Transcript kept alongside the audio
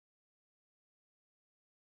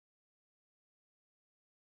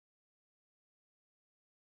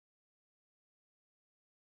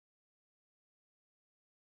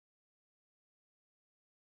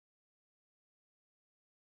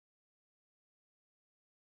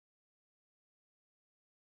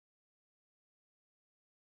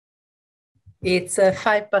It's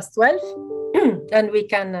 12:05, and we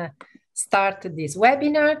can start this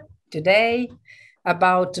webinar today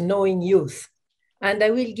about knowing youth. And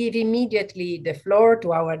I will give immediately the floor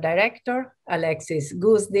to our director, Alexis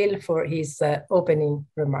Gusdil, for his opening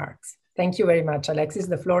remarks. Thank you very much, Alexis.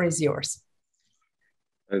 The floor is yours.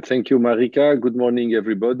 Thank you, Marika. Good morning,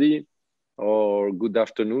 everybody, or good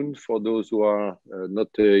afternoon for those who are not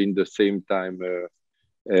in the same time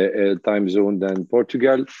zone than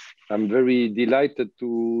Portugal. I'm very delighted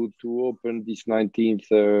to open this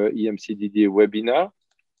 19th EMCDDA webinar.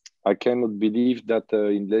 I cannot believe that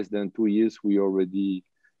in less than 2 years, we already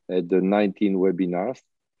had the 19 webinars.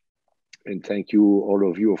 And thank you, all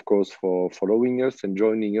of you, of course, for following us and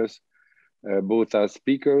joining us, both as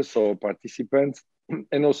speakers or participants,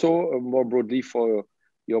 and also more broadly for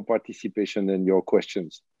your participation and your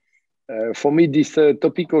questions. For me, this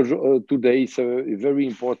topic today is a very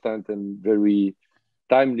important and very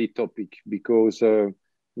timely topic because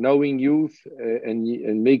knowing youth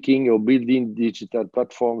and making or building digital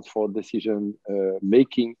platforms for decision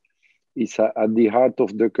making is at the heart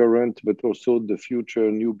of the current, but also the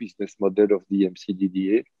future new business model of the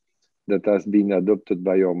EMCDDA that has been adopted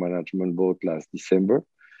by our management board last December,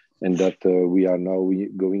 and that we are now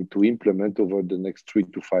going to implement over the next 3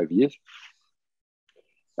 to 5 years.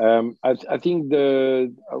 I think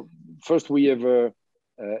first we have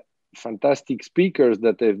fantastic speakers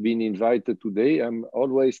that have been invited today. I'm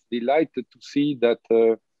always delighted to see that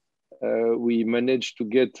we managed to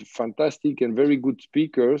get fantastic and very good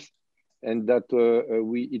speakers, and that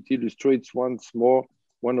it illustrates once more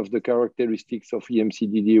one of the characteristics of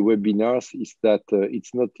EMCDDA webinars is that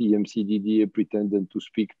it's not EMCDDA pretending to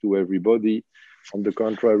speak to everybody. On the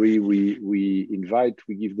contrary, we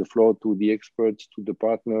give the floor to the experts, to the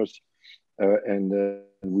partners, and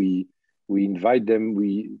we invite them.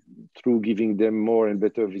 Through giving them more and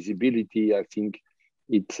better visibility, I think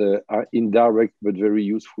it's an indirect but very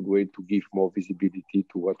useful way to give more visibility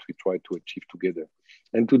to what we try to achieve together.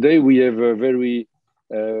 And today we have a very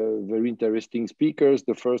interesting speakers.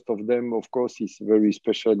 The first of them, of course, is very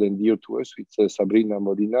special and dear to us. It's Sabrina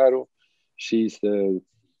Molinaro. She's the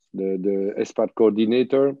ESPAD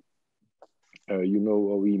coordinator. You know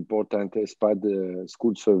how important ESPAD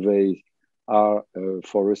school surveys are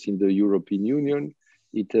for us in the European Union.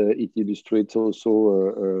 It illustrates also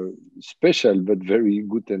a special but very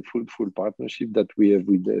good and fruitful partnership that we have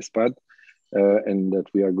with ESPAD and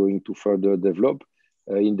that we are going to further develop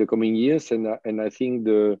in the coming years. And I think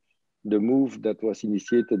the move that was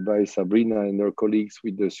initiated by Sabrina and her colleagues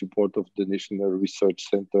with the support of the National Research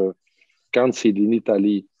Center Council in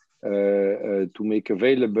Italy to make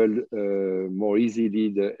available more easily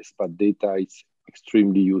the ESPAD data is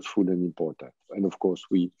extremely useful and important. And of course,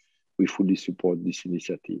 we fully support this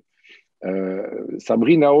initiative.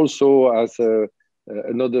 Sabrina also has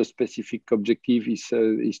another specific objective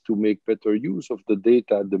is to make better use of the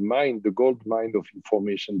data, the gold mine of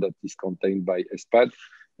information that is contained by ESPAD.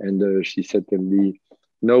 And she certainly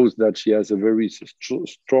knows that she has a very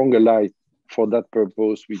strong ally for that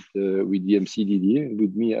purpose with the EMCDDA and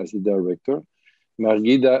with me as the director.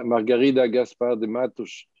 Margarida Gaspar de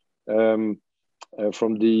Matos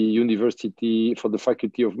from the University, for the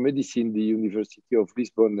Faculty of Medicine, the University of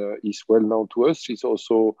Lisbon is well known to us. She's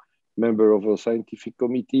also member of a scientific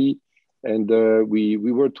committee. And we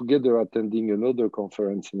were together attending another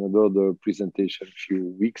conference and another presentation a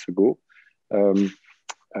few weeks ago.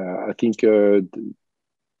 I think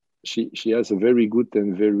she has a very good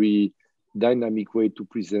and very dynamic way to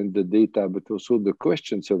present the data, but also the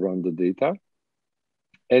questions around the data.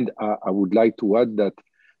 And I would like to add that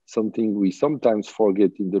something we sometimes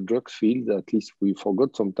forget in the drugs field, at least we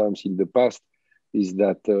forgot sometimes in the past, is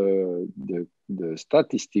that the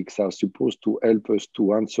statistics are supposed to help us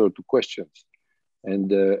to answer to questions. And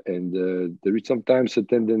there is sometimes a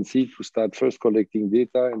tendency to start first collecting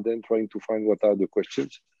data and then trying to find what are the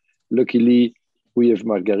questions. Luckily, we have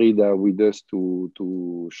Margarida with us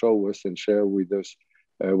to show us and share with us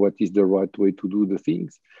what is the right way to do the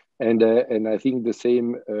things. And I think the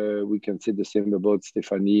same, we can say the same about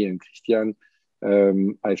Stephanie and Christian.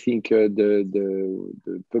 I think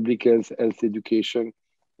the public health education,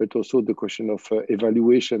 but also the question of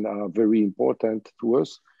evaluation are very important to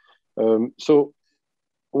us. So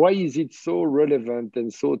why is it so relevant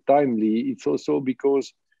and so timely? It's also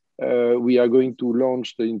because we are going to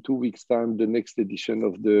launch in 2 weeks' time the next edition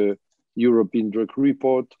of the European Drug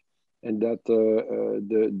Report, and that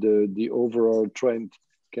the overall trend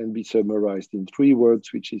can be summarized in 3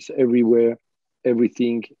 words, which is everywhere,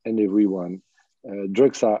 everything, and everyone.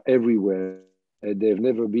 Drugs are everywhere. They've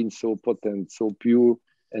never been so potent, so pure,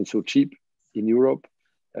 and so cheap in Europe.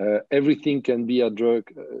 Everything can be a drug,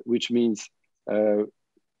 which means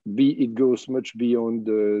it goes much beyond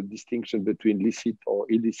the distinction between licit or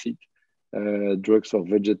illicit drugs of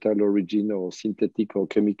vegetal origin or synthetic or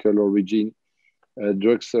chemical origin,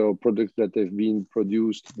 drugs or products that have been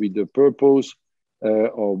produced with a purpose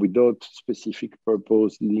or without specific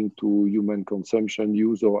purpose linked to human consumption,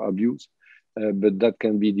 use, or abuse. But that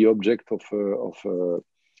can be the object of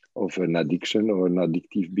an addiction or an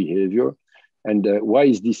addictive behavior. And why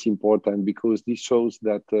is this important? Because this shows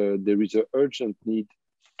that there is an urgent need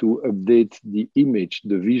to update the image,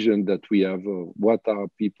 the vision that we have of what are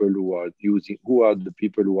people who are using, who are the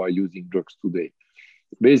people who are using drugs today.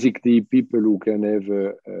 Basically, people who can have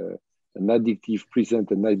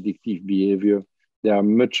present an addictive behavior. There are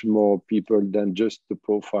much more people than just the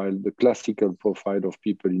classical profile of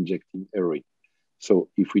people injecting heroin. So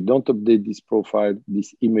if we don't update this profile,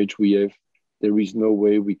 this image we have, there is no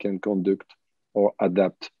way we can conduct or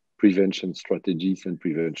adapt prevention strategies and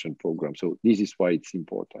prevention programs. So this is why it's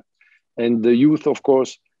important. And the youth, of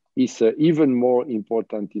course, is even more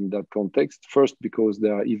important in that context. First, because they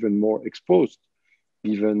are even more exposed,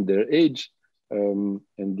 given their age, and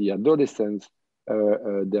the adolescents,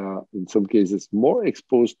 they are in some cases more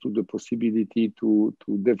exposed to the possibility to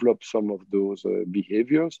develop some of those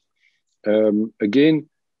behaviors. Again,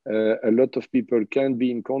 a lot of people can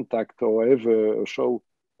be in contact or show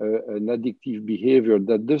an addictive behavior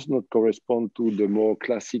that does not correspond to the more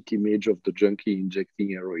classic image of the junkie injecting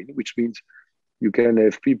heroin, which means you can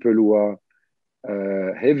have people who are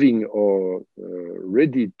having or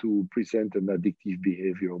ready to present an addictive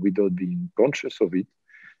behavior without being conscious of it.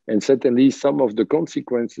 And certainly some of the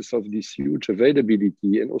consequences of this huge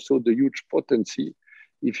availability and also the huge potency,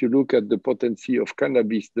 if you look at the potency of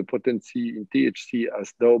cannabis, the potency in THC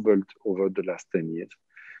has doubled over the last 10 years,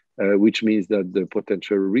 which means that the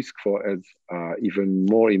potential risk for health are even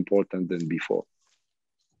more important than before.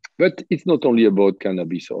 But it's not only about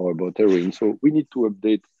cannabis or about heroin. So we need to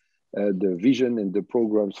update the vision and the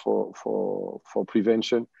programs for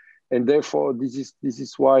prevention. And therefore, this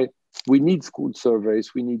is why we need school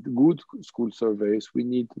surveys. We need good school surveys. We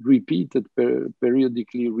need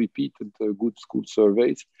periodically repeated good school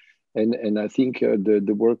surveys. And I think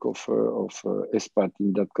the work of ESPAD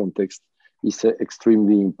in that context is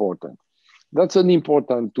extremely important. That's an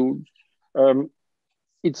important tool.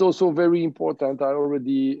 It's also very important. I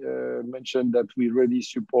already mentioned that we really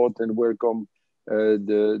support and welcome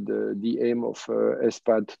the aim of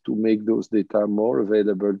ESPAD to make those data more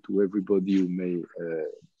available to everybody who may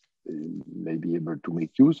be able to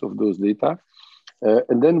make use of those data.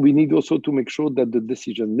 And then we need also to make sure that the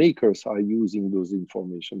decision makers are using those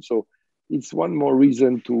information. So it's one more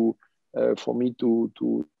reason for me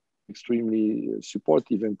to extremely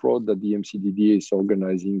supportive and proud that the EMCDDA is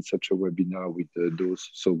organizing such a webinar with those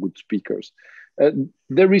so good speakers.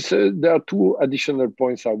 There are two additional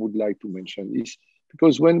points I would like to mention. Is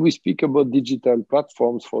because when we speak about digital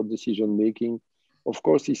platforms for decision making, of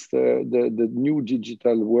course, it's the new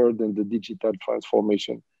digital world and the digital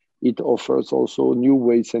transformation. It offers also new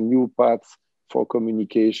ways and new paths for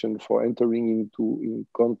communication, for entering in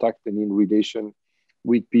contact and in relation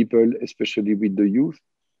with people, especially with the youth.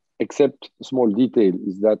 Except a small detail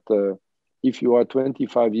is that if you are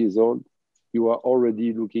 25 years old, you are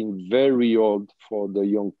already looking very old for the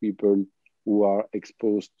young people who are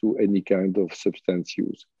exposed to any kind of substance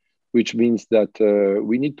use, which means that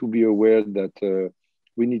we need to be aware that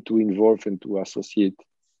we need to involve and to associate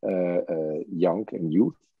young and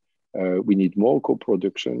youth. We need more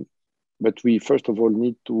co-production, but we first of all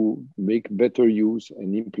need to make better use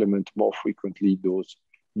and implement more frequently those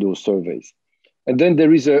surveys. And then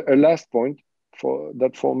there is a last point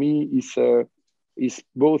that for me is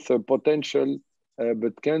both a potential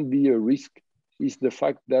but can be a risk, is the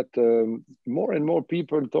fact that more and more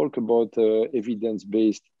people talk about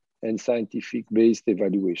evidence-based and scientific-based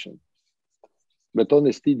evaluation. But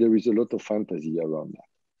honestly, there is a lot of fantasy around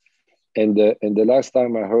that. And the last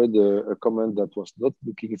time I heard a comment that was not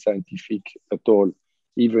looking scientific at all,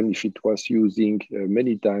 even if it was using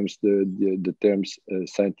many times the terms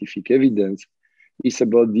scientific evidence, is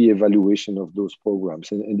about the evaluation of those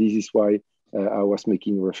programs. And this is why I was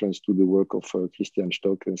making reference to the work of Christian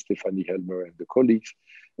Stock and Stephanie Helmer and the colleagues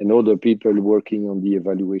and other people working on the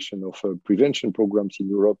evaluation of prevention programs in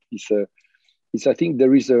Europe. I think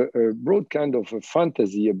there is a broad kind of a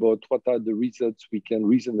fantasy about what are the results we can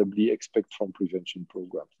reasonably expect from prevention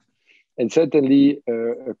programs. And certainly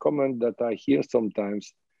a comment that I hear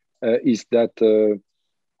sometimes is that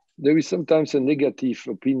there is sometimes a negative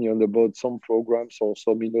opinion about some programs or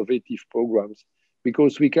some innovative programs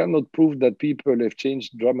because we cannot prove that people have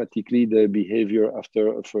changed dramatically their behavior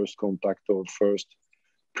after a first contact or first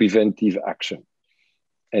preventive action.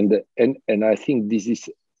 And I think this is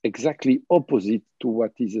exactly opposite to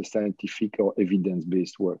what is a scientific or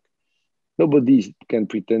evidence-based work. Nobody can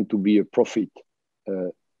pretend to be a prophet,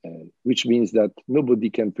 which means that nobody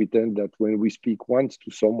can pretend that when we speak once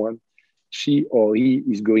to someone, she or he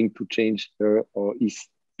is going to change her or his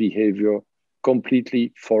behavior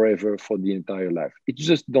completely forever for the entire life. It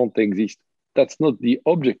just don't exist. That's not the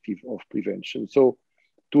objective of prevention. So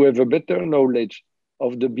to have a better knowledge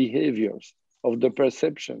of the behaviors, of the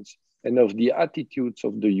perceptions, and of the attitudes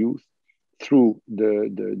of the youth through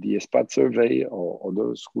the ESPAD survey or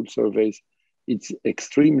other school surveys, it's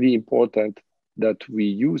extremely important that we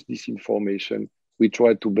use this information. We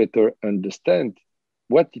try to better understand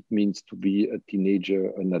what it means to be a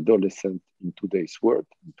teenager, an adolescent in today's world,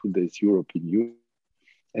 in today's European Union,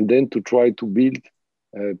 and then to try to build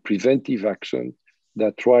preventive action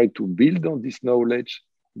that try to build on this knowledge,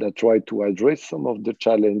 that try to address some of the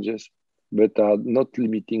challenges, but are not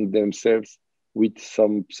limiting themselves with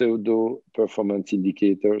some pseudo performance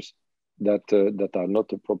indicators that are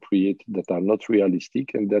not appropriate, that are not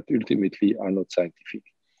realistic, and that ultimately are not scientific.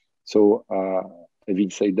 So having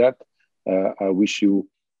said that, I wish you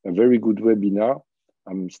a very good webinar.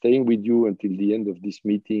 I'm staying with you until the end of this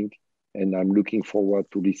meeting, and I'm looking forward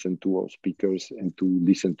to listen to our speakers and to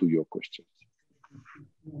listen to your questions.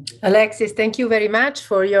 Alexis, thank you very much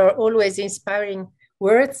for your always inspiring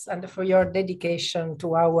words and for your dedication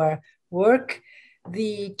to our work.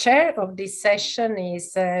 The chair of this session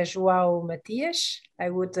is João Matias. I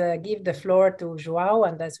would give the floor to João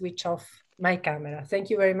and I switch off my camera. Thank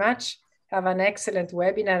you very much. Have an excellent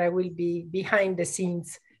webinar. I will be behind the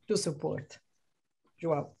scenes to support.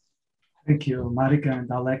 João. Thank you, Marika and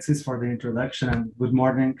Alexis, for the introduction, and good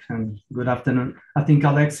morning and good afternoon. I think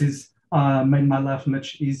Alexis made my life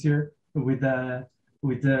much easier with a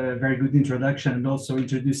very good introduction and also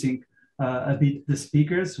introducing a bit the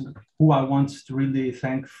speakers, who I want to really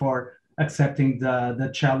thank for accepting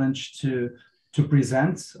the challenge to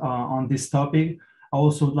present on this topic. I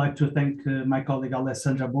also would like to thank my colleague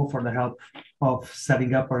Alessandra Bo for the help of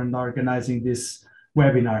setting up and organizing this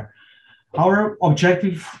webinar. Our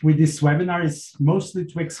objective with this webinar is mostly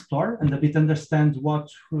to explore and a bit understand what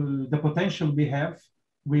the potential we have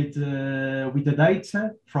with the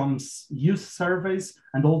data from youth surveys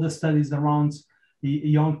and all the studies around the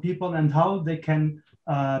young people, and how they can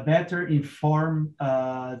better inform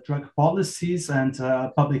drug policies and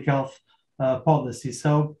public health policies.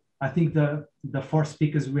 So I think the four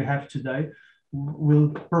speakers we have today will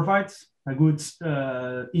provide a good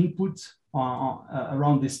input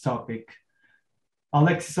around this topic.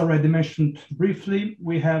 Alexis already mentioned briefly,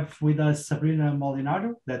 we have with us Sabrina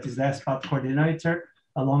Molinaro, that is the ESPAD coordinator,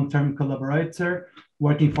 a long-term collaborator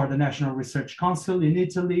working for the National Research Council in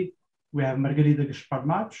Italy. We have Margarida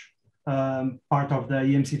Gaspar-Matos, part of the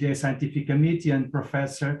EMCDDA Scientific Committee and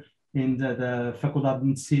professor in the Faculdade de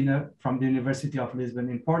Medicina from the University of Lisbon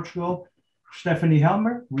in Portugal. Stephanie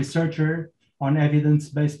Helmer, researcher on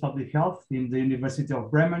evidence-based public health in the University of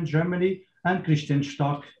Bremen, Germany, and Christian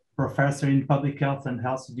Stock, professor in public health and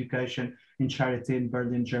health education in Charité in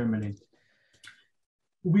Berlin, Germany.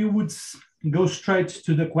 We would go straight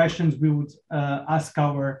to the questions we would ask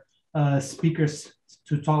our speakers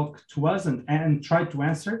to talk to us and try to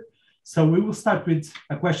answer. So we will start with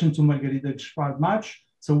a question to Margarida Gaspar-Matos.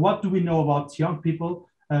 So what do we know about young people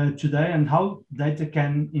today and how data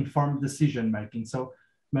can inform decision-making? So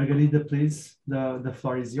Margarida, please, the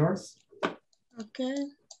floor is yours. Okay.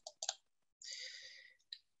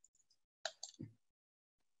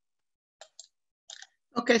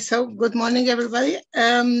 Okay, so good morning, everybody.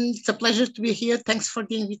 It's a pleasure to be here. Thanks for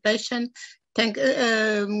the invitation. Thank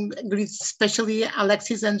especially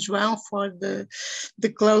Alexis and João for the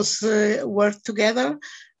close work together.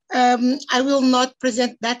 I will not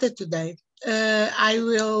present data today. I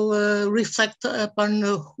will reflect upon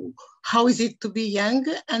how is it to be young,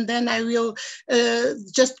 and then I will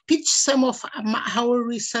just pitch some of our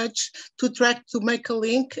research to try to make a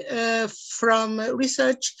link from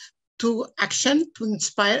research to action, to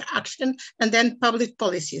inspire action, and then public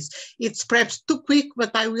policies. It's perhaps too quick,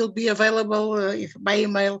 but I will be available by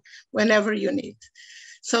email whenever you need.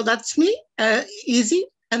 So that's me, easy,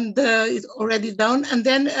 and it's already done. And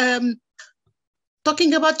then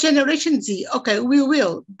talking about Generation Z, okay, we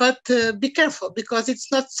will, but be careful, because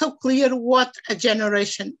it's not so clear what a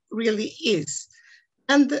generation really is.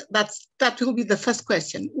 And that will be the first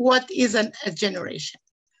question. What is a generation?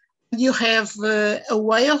 You have a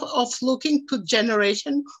way of looking to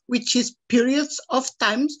generation, which is periods of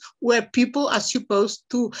times where people are supposed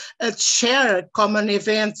to share common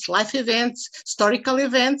events, life events, historical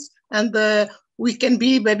events, and we can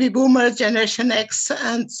be baby boomer, Generation X,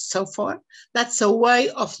 and so forth. That's a way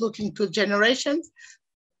of looking to generations.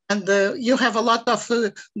 And you have a lot of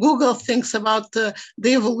Google things about the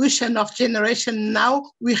evolution of generation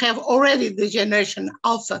now. We have already the generation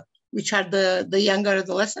alpha, which are the younger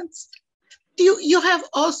adolescents. You have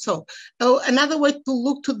also another way to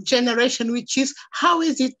look to generation, which is how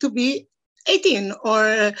is it to be 18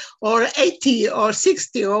 or 80 or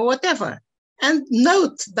 60 or whatever. And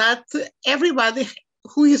note that everybody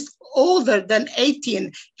who is older than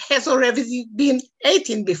 18 has already been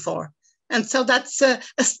 18 before. And so that's a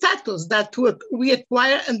status that we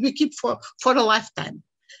acquire and we keep for a lifetime.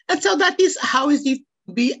 And so that is how is it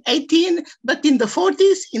to be 18, but in the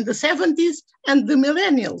 40s, in the 70s, and the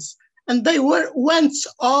millennials. And they were once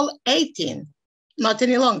all 18, not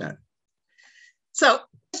any longer. So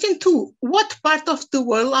question 2, what part of the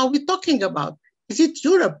world are we talking about? Is it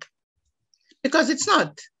Europe? Because it's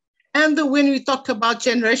not. And when we talk about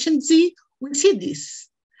Generation Z, we see this.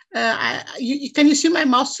 Can you see my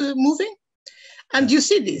mouse moving? And you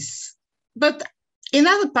see this. But in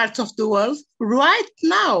other parts of the world, right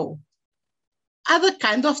now, other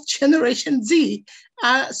kind of Generation Z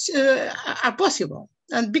are possible.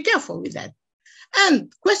 And be careful with that.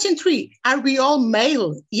 And question 3, are we all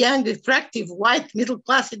male, young, attractive, white, middle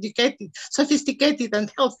class, educated, sophisticated,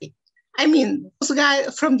 and healthy? I mean, those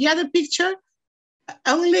guys from the other picture,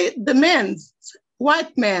 only the men's,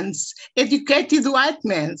 white men's, educated white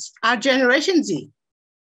men's are Generation Z.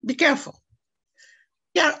 Be careful.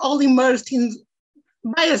 We are all immersed in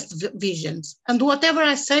biased visions. And whatever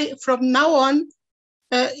I say from now on,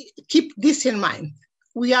 keep this in mind.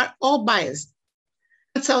 We are all biased.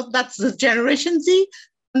 And so that's the Generation Z.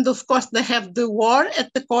 And of course, they have the war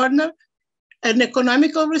at the corner, an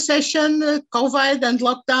economical recession, COVID and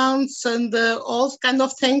lockdowns and all kind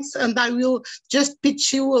of things. And I will just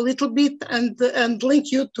pitch you a little bit and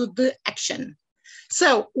link you to the action.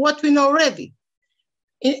 So what we know already,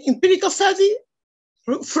 empirical study,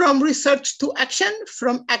 from research to action,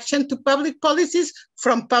 from action to public policies,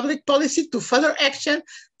 from public policy to further action,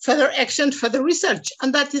 further research.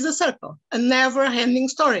 And that is a circle, a never-ending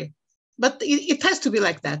story. But it has to be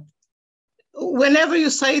like that. Whenever you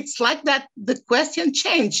say it's like that, the question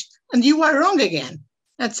changes and you are wrong again.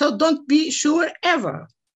 And so don't be sure ever.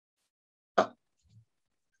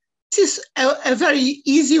 This is a very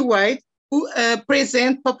easy way to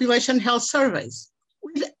present population health surveys.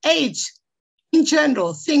 With age, in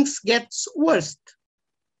general, things get worse.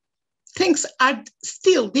 Things are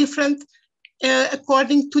still different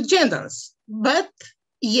according to genders, but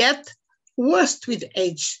yet worse with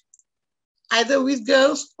age, either with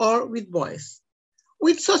girls or with boys.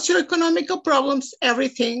 With socioeconomic problems,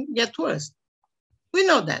 everything gets worse. We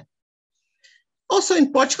know that. Also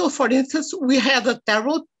in Portugal, for instance, we had a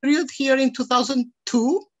terrible period here in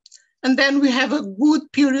 2002, and then we have a good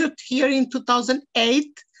period here in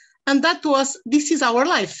 2008, and this is our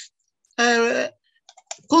life,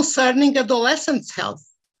 concerning adolescents' health.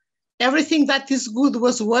 Everything that is good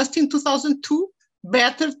was worse in 2002,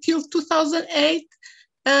 better till 2008,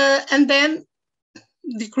 and then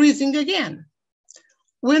decreasing again.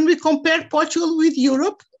 When we compare Portugal with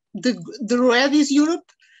Europe, the red is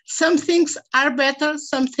Europe, some things are better,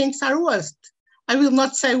 some things are worse. I will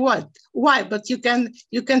not say why, but you can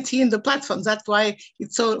see in the platforms. That's why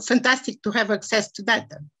it's so fantastic to have access to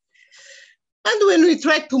data. And when we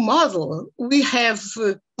try to model, we have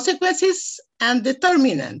consequences and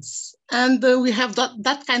determinants. And we have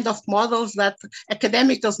that kind of models that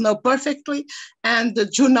academics know perfectly, and the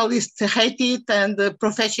journalists hate it, and the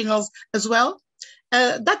professionals as well.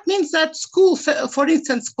 That means that school, for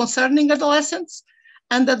instance, concerning adolescents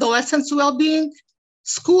and adolescents' well-being,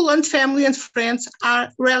 school and family and friends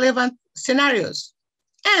are relevant scenarios.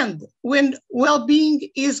 And when well-being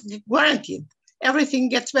is guaranteed, everything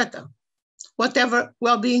gets better, whatever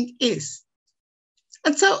well-being is.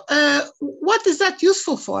 And so what is that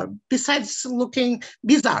useful for, besides looking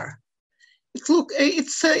bizarre?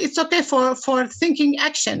 It's okay for thinking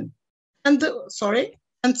action. And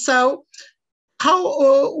so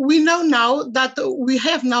how we know now that we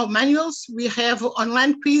have now manuals, we have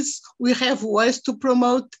online quiz, we have ways to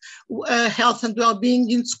promote health and well-being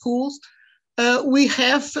in schools. We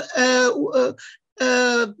have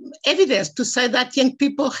evidence to say that young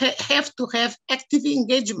people have to have active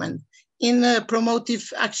engagement in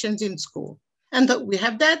promotive actions in school. And we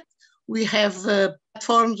have that. We have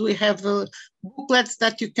platforms, we have booklets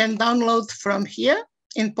that you can download from here.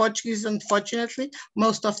 in Portuguese, unfortunately,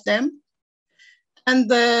 most of them. And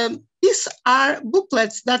these are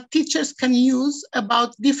booklets that teachers can use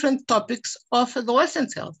about different topics of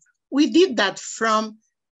adolescent health. We did that from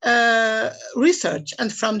research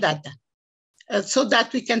and from data, so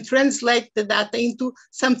that we can translate the data into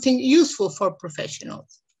something useful for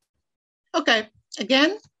professionals. Okay,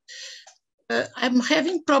 again, I'm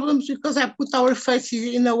having problems because I put our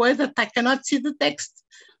faces in a way that I cannot see the text.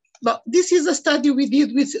 But this is a study we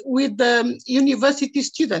did with university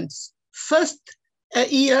students, first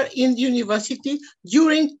year in university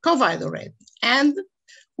during COVID already. And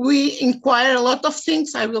we inquire a lot of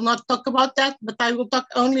things. I will not talk about that, but I will talk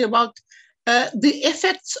only about the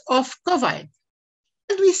effects of COVID.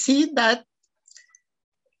 And we see that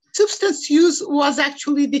substance use was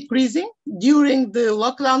actually decreasing during the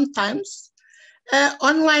lockdown times.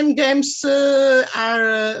 Online games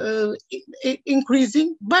are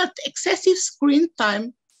increasing, but excessive screen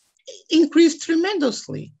time increased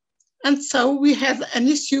tremendously. And so we have an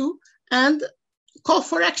issue and call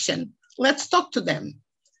for action. Let's talk to them.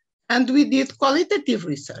 And we did qualitative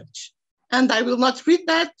research. And I will not read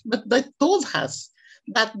that, but they told us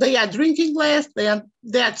that they are drinking less, they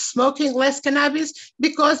are smoking less cannabis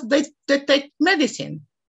because they take medicine.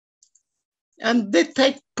 And they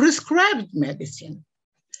take prescribed medicine.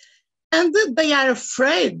 And they are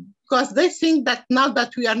afraid because they think that now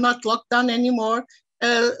that we are not locked down anymore,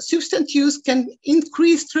 substance use can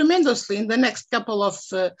increase tremendously in the next couple of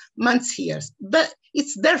months, years. But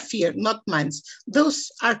it's their fear, not mine.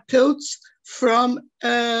 Those are quotes from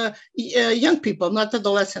young people, not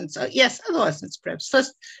adolescents. Yes, adolescents perhaps,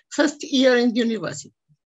 first year in university.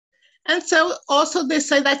 And so also they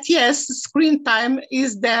say that yes, screen time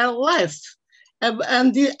is their life.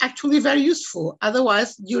 And they're actually very useful.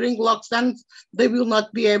 Otherwise, during lockdown, they will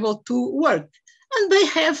not be able to work. And they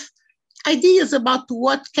have ideas about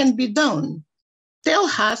what can be done. Tell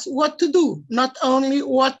us what to do, not only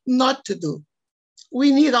what not to do.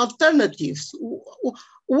 We need alternatives.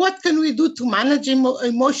 What can we do to manage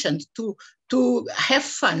emotions, to have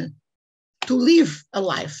fun, to live a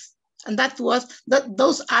life? And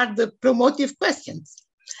those are the promotive questions.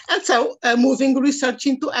 And so moving research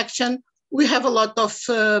into action, we have a lot of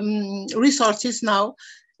resources now,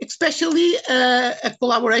 especially a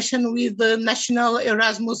collaboration with the National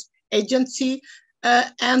Erasmus Agency,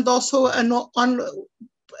 and also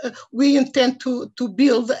we intend to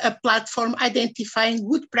build a platform identifying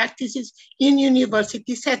good practices in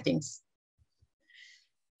university settings.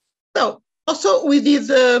 So also we did,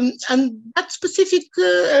 and that specific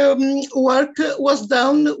work was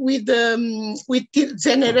done with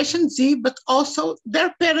Generation Z, but also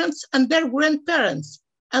their parents and their grandparents.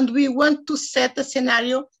 And we want to set a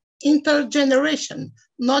scenario intergeneration,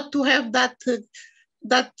 not to have that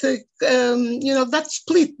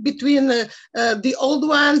split between the old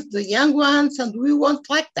ones, the young ones, and we won't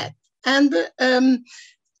like that. And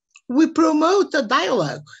we promote a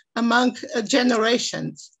dialogue among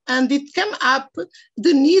generations, and it came up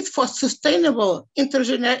the need for sustainable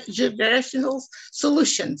intergenerational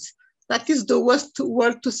solutions. That is the worst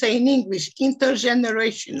word to say in English,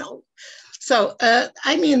 intergenerational. So,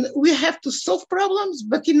 I mean, we have to solve problems,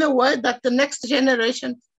 but in a way that the next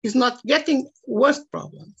generation is not getting worse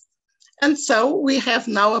problems. And so we have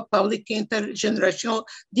now a public intergenerational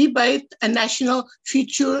debate, a national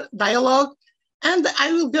future dialogue. And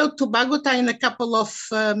I will go to Bogota in a couple of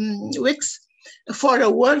weeks for a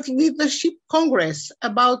World Leadership Congress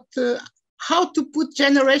about how to put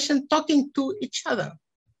generations talking to each other.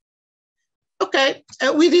 Okay,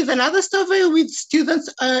 we did another survey with students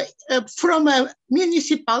from a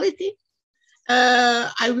municipality.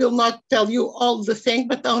 I will not tell you all the thing,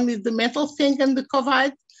 but only the mental thing and the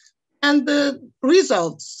COVID. And the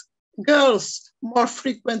results, girls more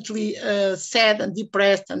frequently sad and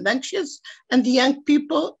depressed and anxious, and the young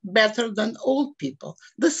people better than old people.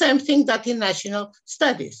 The same thing that in national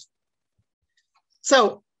studies.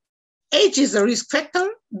 So age is a risk factor,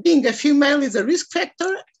 being a female is a risk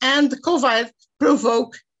factor, and COVID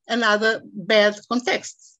provoke another bad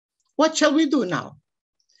context. What shall we do now?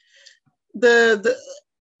 The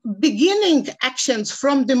beginning actions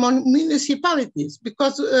from the municipalities,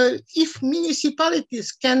 because if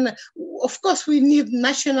municipalities can, of course we need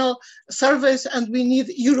national surveys and we need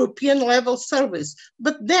European level surveys,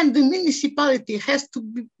 but then the municipality has to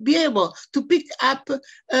be able to pick up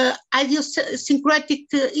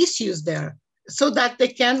idiosyncratic issues there so that they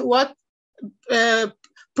can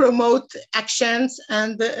promote actions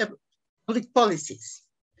and public policies.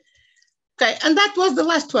 Okay, and that was the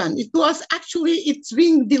last one. It was actually, it's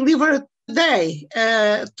being delivered today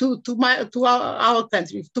to our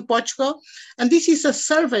country, to Portugal. And this is a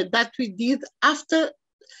survey that we did after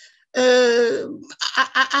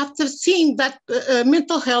seeing that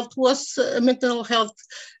mental health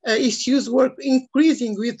issues were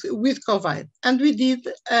increasing with COVID. And we did,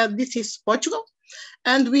 this is Portugal,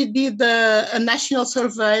 and we did a national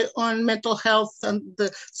survey on mental health and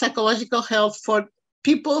the psychological health for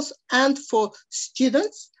peoples and for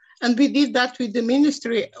students. And we did that with the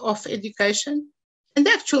Ministry of Education. And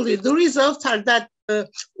actually the results are that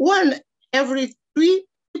 1 every 3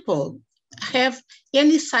 people have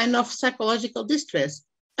any sign of psychological distress,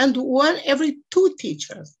 and 1 every 2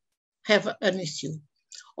 teachers have an issue.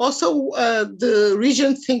 Also, the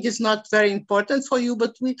region thing is not very important for you,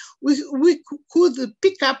 but we could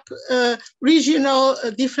pick up regional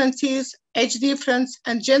differences, age difference,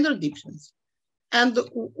 and gender difference. And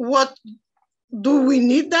what do we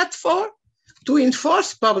need that for? To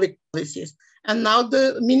enforce public policies. And now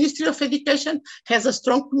the Ministry of Education has a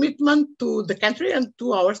strong commitment to the country and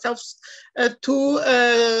to ourselves to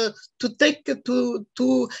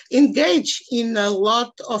engage in a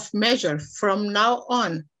lot of measures from now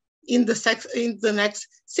on in the next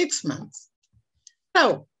 6 months.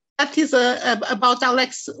 So that is about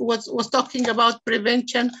Alex was talking about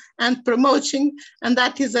prevention and promotion, and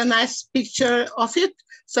that is a nice picture of it.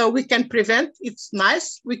 So we can prevent, it's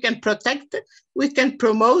nice, we can protect, we can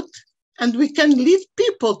promote, and we can lead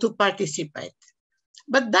people to participate.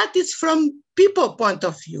 But that is from people point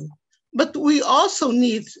of view. But we also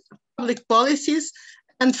need public policies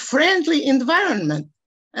and friendly environment.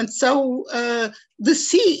 And so the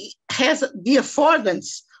sea has the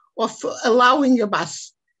affordance of allowing a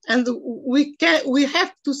bus. And we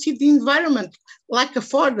have to see the environment like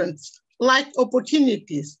affordance, like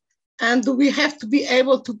opportunities. And we have to be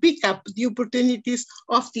able to pick up the opportunities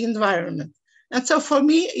of the environment. And so for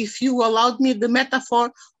me, if you allowed me the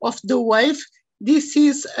metaphor of the wave, this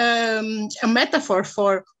is a metaphor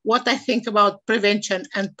for what I think about prevention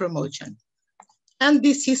and promotion. And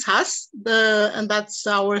this is us, and that's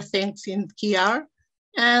our things in KR,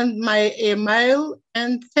 and my email,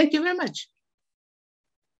 and thank you very much.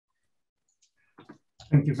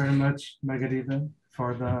 Thank you very much, Margarida,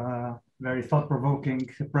 for the very thought-provoking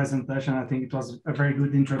presentation. I think it was a very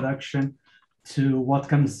good introduction to what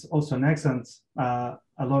comes also next, and a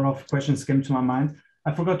lot of questions came to my mind.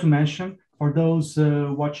 I forgot to mention, for those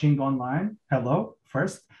watching online, hello,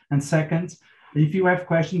 first, and second, if you have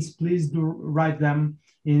questions, please do write them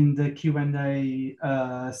in the Q&A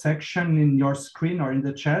section in your screen or in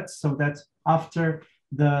the chat, so that after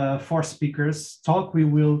the 4 speakers talk, we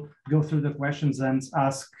will go through the questions and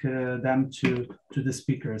ask them to the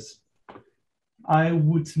speakers. I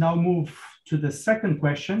would now move to the second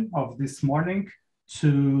question of this morning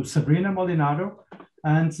to Sabrina Molinaro.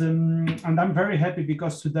 And I'm very happy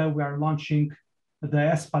because today we are launching the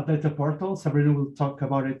ESPAD data portal. Sabrina will talk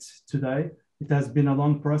about it today. It has been a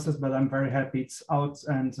long process, but I'm very happy it's out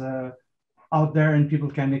and out there and people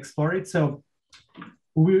can explore it. So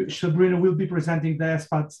Sabrina will be presenting the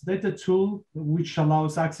ESPAD data tool, which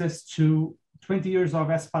allows access to 20 years of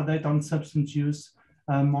ESPAD data on substance use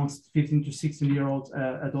amongst 15 to 16-year-old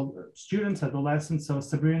students, adolescents. So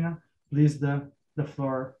Sabrina, please, the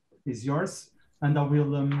floor is yours. And I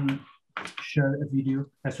will share a video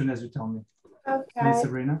as soon as you tell me. Okay. Please,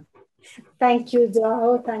 Sabrina. Thank you,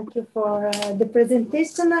 Joe. Thank you for the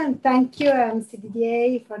presentation, and thank you,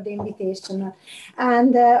 EMCDDA, for the invitation.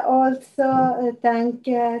 And also thank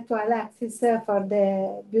to Alexis for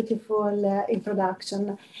the beautiful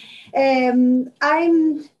introduction.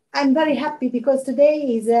 I'm very happy because today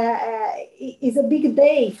is a big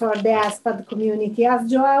day for the ESPAD community. As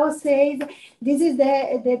Joao says, this is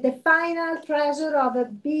the final treasure of a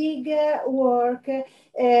big work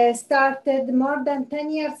started more than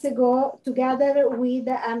 10 years ago together with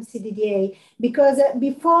the EMCDDA. Because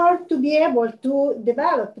before to be able to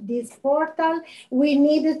develop this portal, we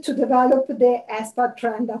needed to develop the ESPAD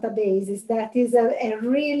trend databases. That is a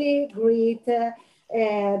really great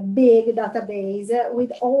big database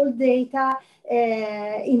with all data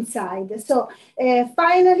inside. So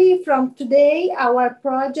finally, from today, our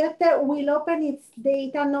project will open its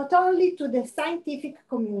data not only to the scientific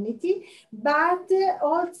community, but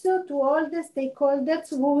also to all the stakeholders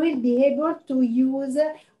who will be able to use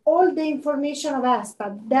all the information of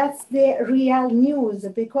ESPAD. That's the real news,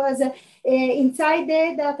 because inside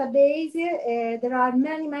the database, there are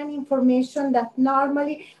many information that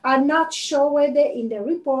normally are not shown in the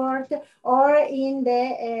report or in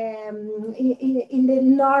the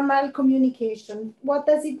normal communication. What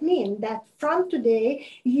does it mean? That from today,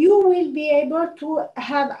 you will be able to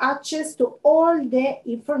have access to all the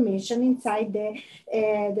information inside the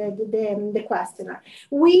questionnaire.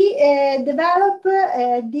 We develop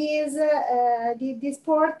this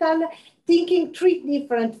portal thinking three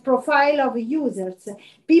different profiles of users.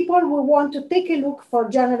 People who want to take a look for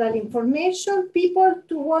general information, people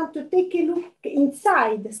who want to take a look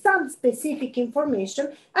inside some specific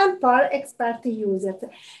information, and for expert users.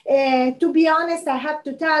 To be honest, I have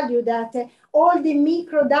to tell you that all the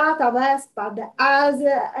microdata of ESPAD as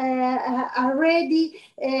already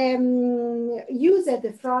used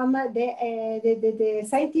from the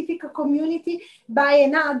scientific community by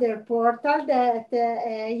another portal that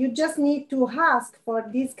you just need to ask for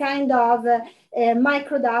this kind of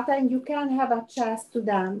microdata and you can have access to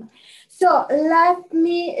them. So let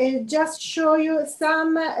me just show you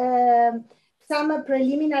some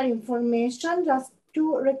preliminary information just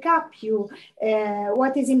to recap you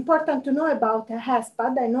what is important to know about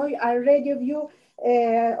ESPAD. I know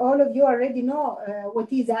all of you already know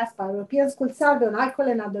what is ESPAD, European School Survey on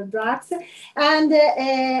Alcohol and Other Drugs. And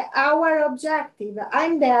our objective,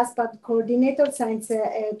 I'm the ESPAD coordinator since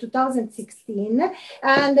 2016.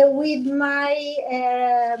 And with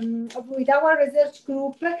our research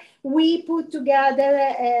group, we put together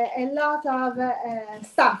a lot of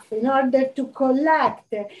stuff in order to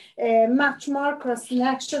collect much more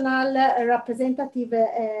cross-national representative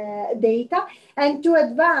data and to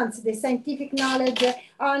advance the scientific knowledge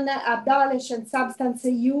on adolescent substance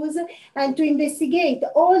use and to investigate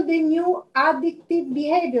all the new addictive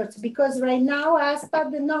behaviors, because right now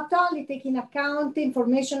ESPAD not only take in account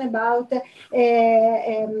information about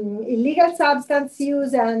illegal substance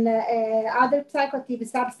use and other psychoactive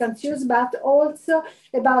substance use, but also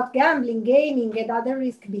about gambling, gaming, and other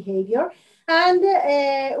risk behavior. And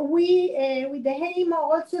with the aim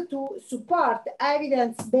also to support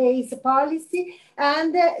evidence-based policy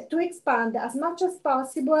and to expand as much as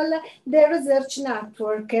possible the research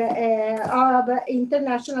network of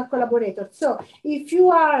international collaborators. So if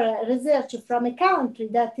you are a researcher from a country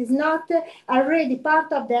that is not already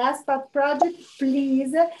part of the ESPAD project,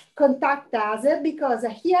 please contact us, because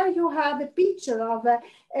here you have a picture of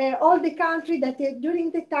all the countries that during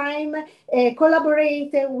the time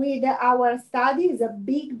collaborate with our study. Is a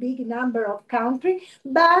big number of countries,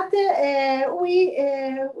 but we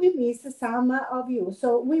miss some of you.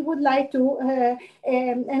 So we would like to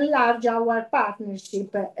enlarge our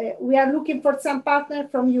partnership. We are looking for some partners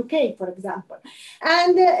from UK, for example.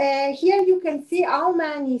 And here you can see how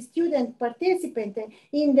many students participate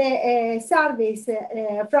in the surveys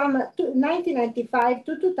from 1995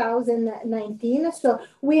 to 2019. So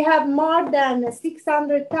we have more than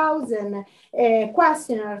 600,000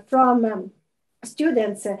 questionnaires from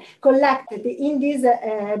students collected in this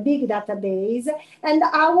big database. And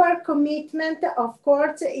our commitment, of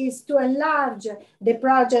course, is to enlarge the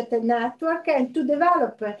project network and to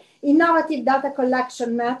develop innovative data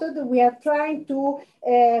collection method. We are trying to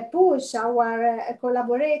push our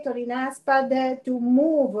collaborator in ESPAD to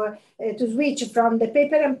move, to switch from the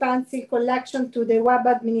paper and pencil collection to the web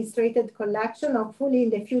administrated collection. Hopefully in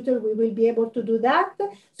the future we will be able to do that,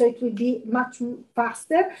 so it will be much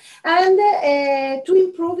faster. And to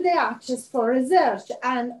improve the access for research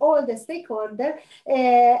and all the stakeholders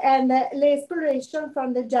and the exploration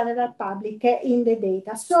from the general public in the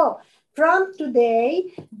data. So from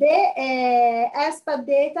today, the ESPAD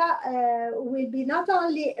data will be not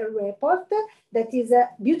only a report, that is a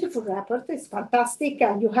beautiful report, it's fantastic,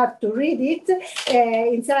 and you have to read it.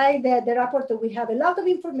 Inside the report, we have a lot of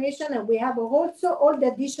information, and we have also all the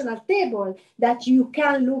additional table that you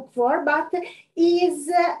can look for, but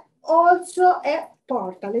is also a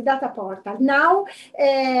portal, a data portal. Now,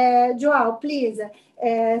 Joao, please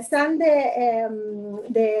send the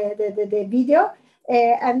video.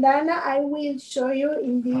 And then I will show you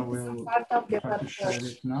in the part of the report. Share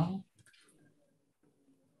it now.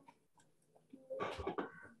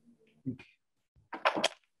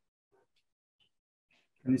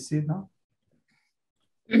 Can you see it now?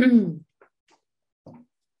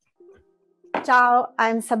 Ciao,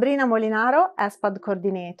 I'm Sabrina Molinaro, ESPAD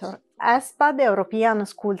coordinator. ESPAD, European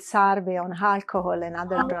School Survey on Alcohol and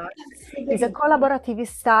Other Drugs, is a collaborative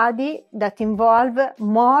study that involves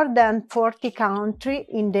more than 40 countries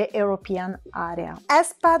in the European area.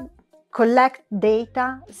 ESPAD collects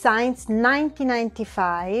data since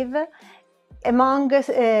 1995 among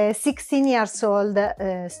 16 years old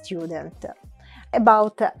students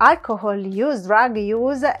about alcohol use, drug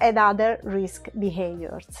use, and other risk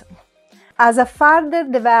behaviors. As a further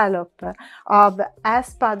development of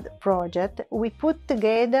ESPAD project, we put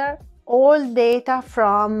together all data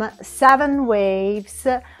from 7 waves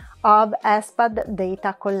of ESPAD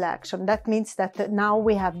data collection. That means that now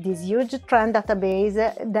we have this huge trend database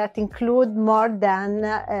that include more than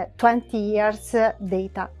 20 years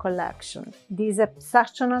data collection. This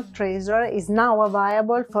exceptional treasure is now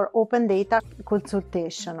available for open data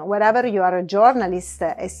consultation. Wherever you are a journalist,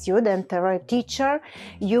 a student, or a teacher,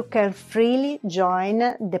 you can freely join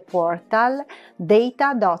the portal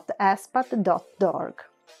data.espad.org.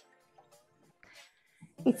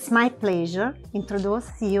 It's my pleasure to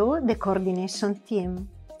introduce you the coordination team.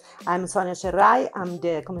 I'm Sonia Cerrai, I'm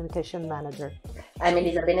the communication manager. I'm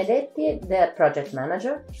Elisa Benedetti, the project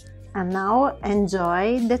manager. And now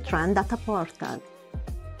enjoy the Trend Data Portal.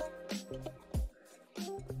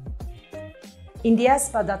 In the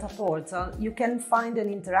ESPAD data portal, you can find an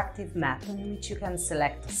interactive map in which you can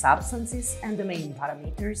select substances and the main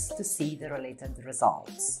parameters to see the related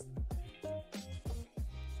results.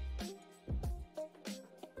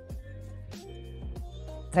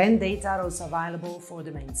 Trend data are also available for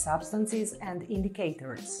the main substances and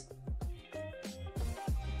indicators.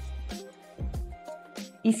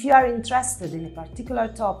 If you are interested in a particular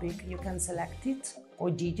topic, you can select it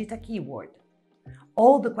or digit a keyword.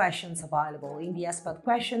 All the questions available in the ESPAD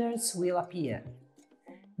questionnaires will appear.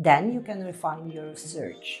 Then you can refine your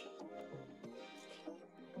search.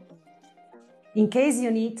 In case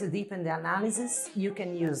you need to deepen the analysis, you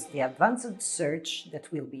can use the advanced search that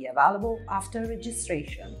will be available after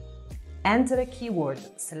registration. Enter a keyword,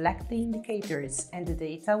 select the indicators, and the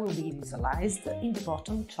data will be visualized in the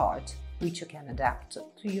bottom chart, which you can adapt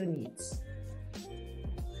to your needs.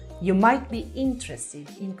 You might be interested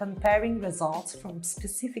in comparing results from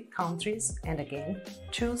specific countries and again,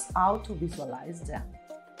 choose how to visualize them.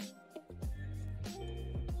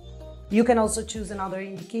 You can also choose another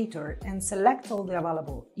indicator and select all the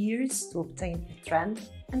available years to obtain a trend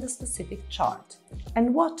and a specific chart.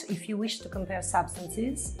 And what if you wish to compare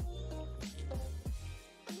substances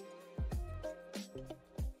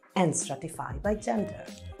and stratify by gender?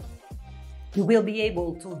 You will be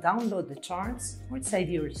able to download the charts or save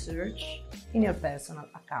your search in your personal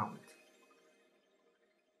account.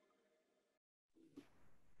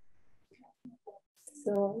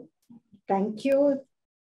 So, thank you.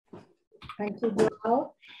 Thank you,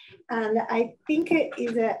 Joao. And I think it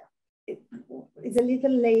is a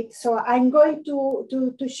little late, so I'm going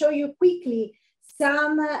to show you quickly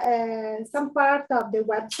some part of the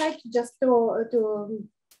website just to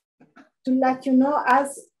let you know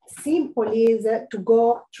as simple is to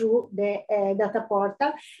go through the data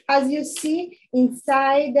portal. As you see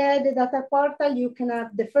inside the data portal, you can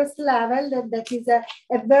have the first level that is a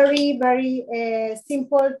very, very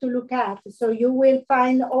simple to look at. So you will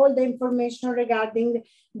find all the information regarding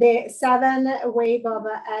the 7 wave of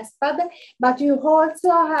ESPAD, but you also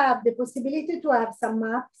have the possibility to have some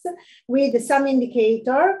maps with some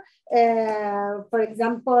indicator. For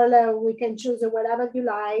example, we can choose whatever you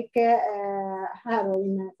like,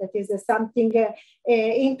 heroin, that is something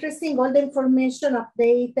interesting. All the information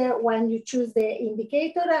update when you choose the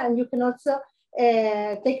indicator, and you can also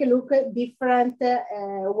take a look at different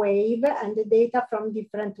wave and the data from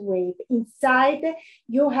different wave. Inside,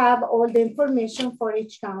 you have all the information for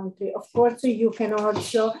each country. Of course, you can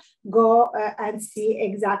also go and see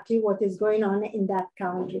exactly what is going on in that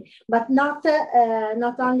country. But not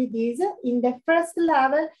only this, in the first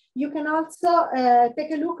level, you can also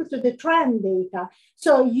take a look to the trend data.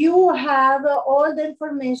 So you have all the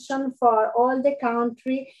information for all the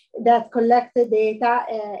countries that collect the data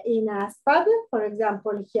in ESPAD. For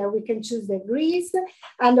example, here we can choose the Greece.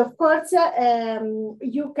 And of course,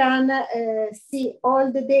 you can see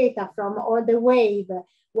all the data from all the wave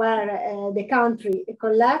where the country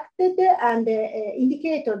collected and the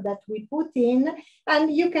indicator that we put in, and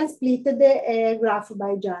you can split the graph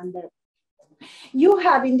by gender. You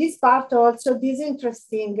have in this part also this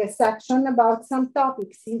interesting section about some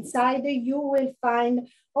topics. Inside you will find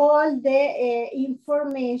all the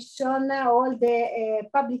information, all the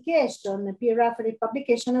publication, peer-referred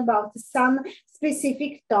publication about some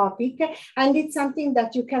specific topic, and it's something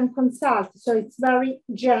that you can consult. So it's very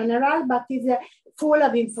general, but is full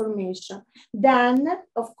of information. Then,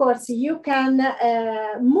 of course, you can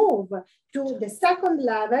move to the second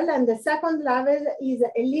level, and the second level is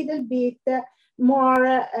a little bit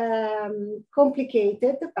more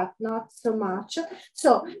complicated, but not so much.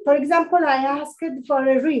 So, for example, I asked for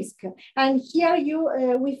a risk, and here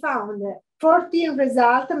we found 14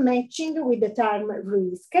 results matching with the term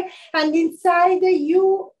risk. And inside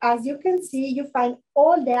you, as you can see, you find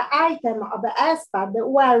all the items of the ESPAD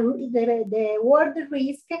where the word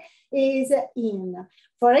risk is in.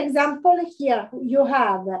 For example, here you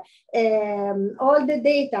have all the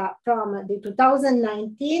data from the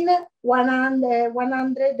 2019,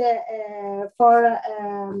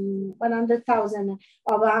 100,000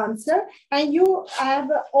 of answer, and you have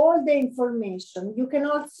all the information. You can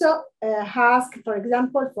also ask, for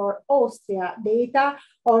example, for Austria data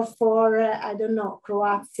or for, I don't know,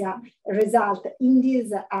 Croatia result in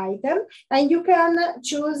this item, and you can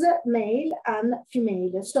choose male and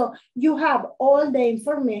female. So you have all the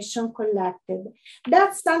information collected.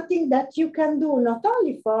 That's something that you can do not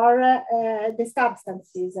only for the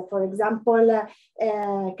substances, for example,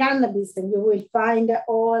 cannabis, and you will find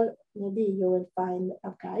all, maybe you will find,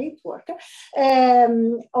 okay, it worked,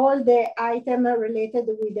 all the items related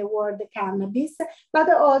with the word cannabis, but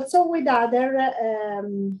also with other,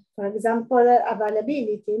 for example,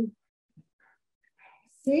 availability.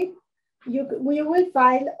 See, we will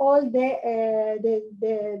find all the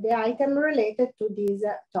item related to this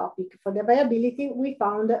topic. For the availability, we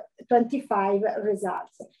found 25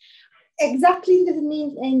 results. Exactly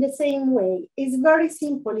in the same way. It's very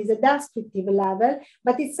simple, it's a descriptive level,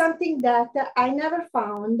 but it's something that I never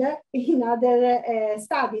found in other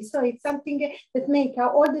studies. So it's something that makes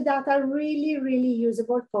all the data really, really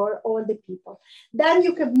usable for all the people. Then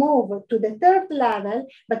you can move to the third level,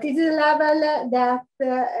 but it's a level that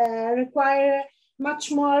requires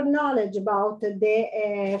much more knowledge about the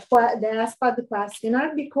ESPAD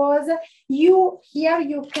questionnaire, because here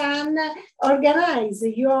you can organize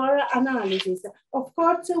your analysis. Of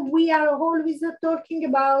course, we are always talking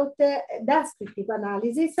about descriptive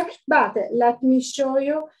analysis, but let me show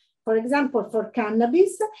you. For example, for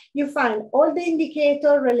cannabis, you find all the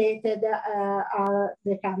indicators related are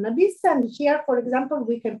the cannabis. And here, for example,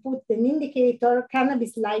 we can put an indicator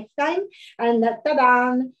cannabis lifetime, and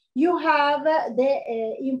ta-da, you have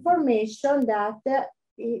the information that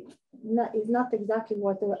is not exactly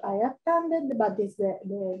what I attended, but is the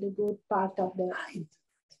good part of the.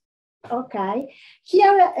 Okay,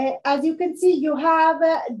 here, as you can see, you have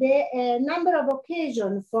the number of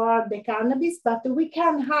occasions for the cannabis, but we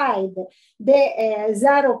can hide the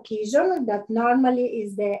 0 occasion that normally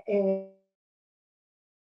is the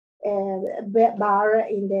bar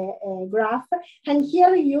in the graph. And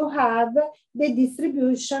here you have the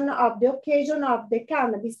distribution of the occasion of the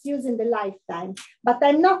cannabis used in the lifetime. But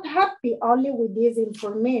I'm not happy only with this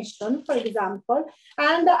information, for example,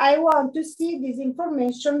 and I want to see this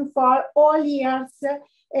information for all years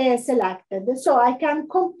selected. So I can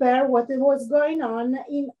compare what was going on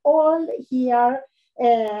in all year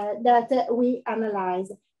that we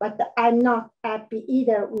analyze. But I'm not happy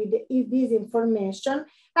either with this information.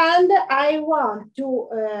 And I want to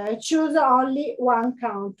choose only one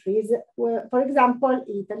country, for example,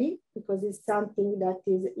 Italy, because it's something that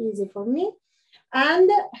is easy for me. And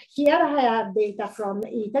here I have data from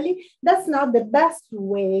Italy. That's not the best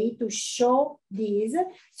way to show this.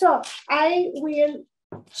 So I will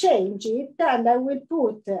change it, and I will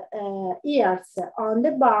put years on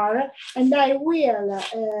the bar, and I will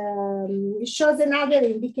show another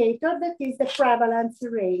indicator that is the prevalence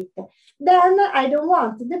rate. Then I don't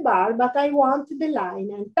want the bar, but I want the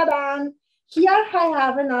line, and ta-da! Here I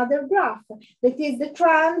have another graph that is the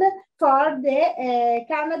trend for the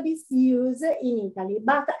cannabis use in Italy,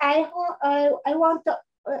 but I want to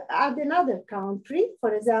add another country.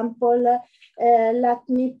 For example, let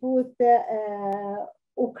me put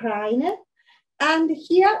Ukraine, and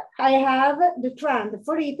here I have the trend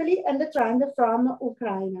for Italy and the trend from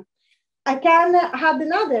Ukraine. I can add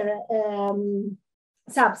another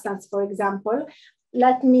substance, for example.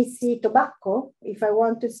 Let me see tobacco, if I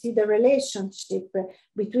want to see the relationship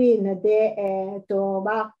between the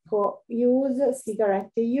tobacco use,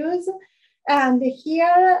 cigarette use. And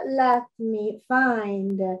here, let me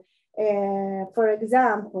find, for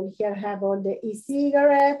example, here I have all the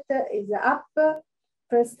e-cigarette is up.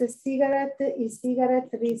 First cigarette, e-cigarette,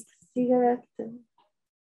 risk cigarette,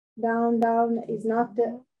 down is not.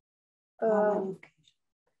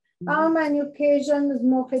 How many occasions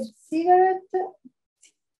smoked cigarette?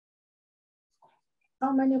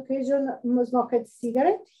 How many occasions smoked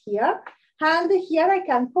cigarette here? And here I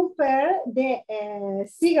can compare the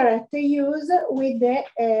cigarette use with the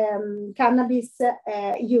cannabis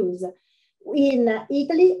use in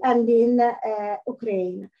Italy and in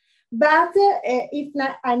Ukraine. But if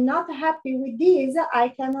I'm not happy with this, I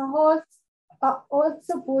can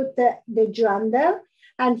also put the gender,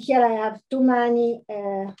 And here I have too many,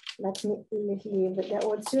 let me leave the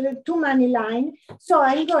old student, too many lines. So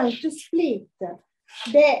I'm going to split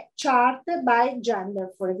the chart by gender,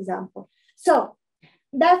 for example. So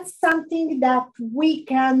that's something that we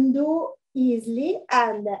can do easily.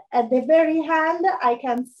 And at the very end, I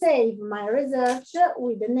can save my research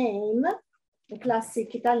with a name. The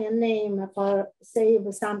classic Italian name for save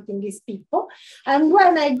something is Pippo. And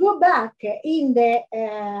when I go back in this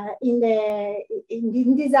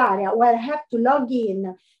area where I have to log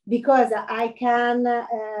in, because I can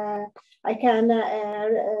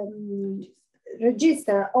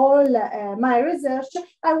register all my research,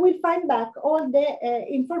 I will find back all the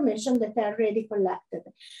information that I already collected.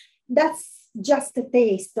 That's just a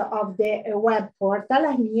taste of the web portal.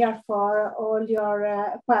 I'm here for all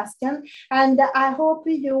your questions, and I hope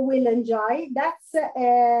you will enjoy. That's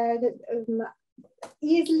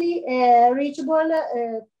easily reachable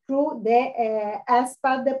through the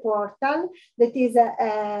ESPAD portal, that is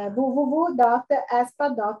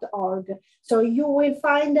www.espad.org. So you will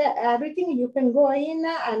find everything. You can go in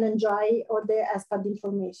and enjoy all the ESPAD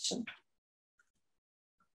information.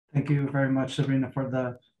 Thank you very much, Sabrina, for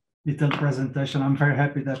the detailed presentation. I'm very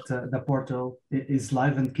happy that the portal is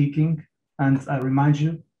live and kicking. And I remind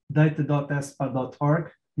you,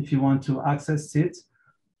 data.espad.org if you want to access it.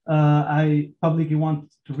 I publicly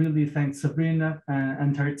want to really thank Sabrina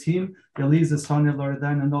and her team, Elisa, Sonia,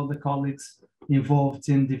 Loredan, and all the colleagues involved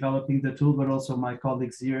in developing the tool, but also my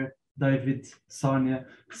colleagues here, David, Sonia,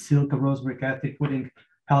 Silke, Rosemary, Kathy,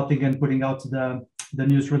 helping and putting out the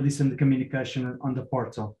news release and the communication on the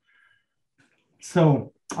portal.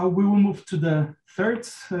 So we will move to the third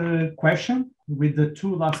question with the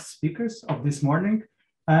two last speakers of this morning.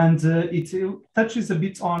 And it touches a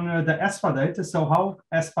bit on the ESPAD data, so how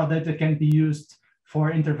ESPAD data can be used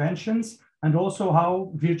for interventions, and also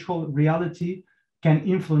how virtual reality can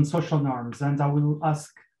influence social norms. And I will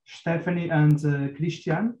ask Stephanie and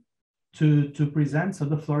Christian to present, so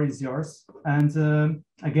the floor is yours. And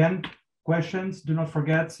again, questions, do not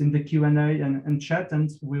forget in the Q&A and chat,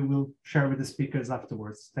 and we will share with the speakers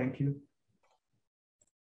afterwards. Thank you.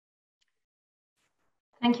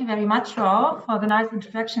 Thank you very much, Joao, for the nice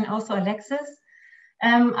introduction, also Alexis.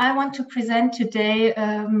 I want to present today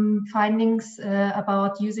findings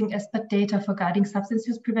about using ESPAD data for guiding substance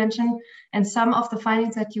use prevention. And some of the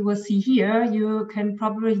findings that you will see here, you can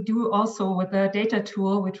probably do also with the data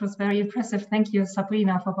tool, which was very impressive. Thank you,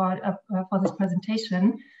 Sabrina, for this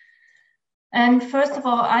presentation. And first of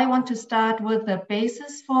all, I want to start with the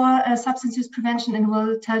basis for substance use prevention, and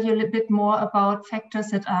will tell you a little bit more about factors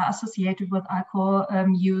that are associated with alcohol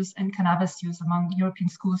use and cannabis use among European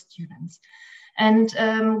school students. And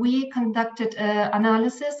we conducted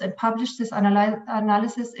analysis and published this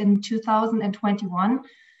analysis in 2021.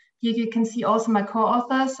 Here you can see also my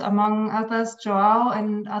co-authors, among others, Joao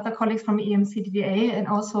and other colleagues from EMCDDA, and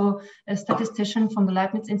also a statistician from the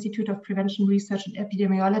Leibniz Institute of Prevention Research and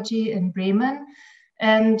Epidemiology in Bremen.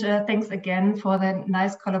 And thanks again for the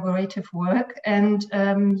nice collaborative work. And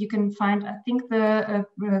you can find, I think, the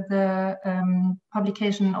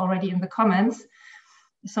publication already in the comments.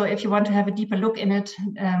 So if you want to have a deeper look in it,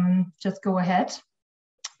 just go ahead.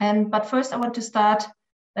 But first I want to start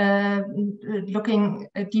looking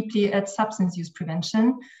deeply at substance use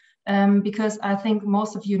prevention, because I think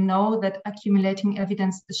most of you know that accumulating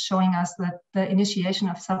evidence is showing us that the initiation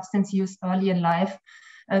of substance use early in life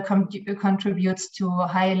contributes to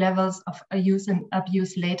high levels of use and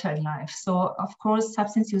abuse later in life. So of course,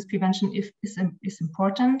 substance use prevention is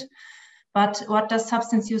important, but what does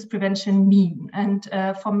substance use prevention mean? And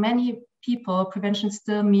for many people, prevention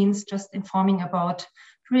still means just informing about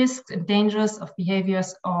risks and dangers of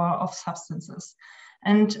behaviors or of substances.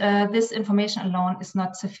 And this information alone is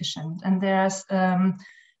not sufficient. And there's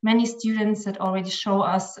many students that already show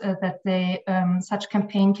us that such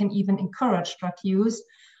campaign can even encourage drug use,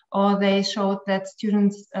 or they showed that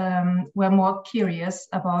students were more curious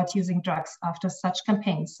about using drugs after such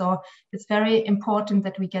campaigns. So it's very important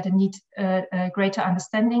that we get a greater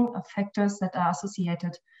understanding of factors that are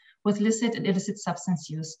associated with licit and illicit substance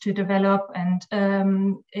use to develop and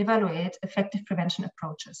evaluate effective prevention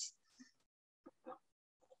approaches.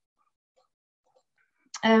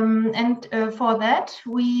 For that,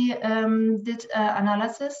 we did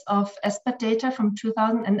analysis of ESPAD data from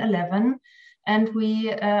 2011, and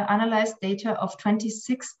we analyzed data of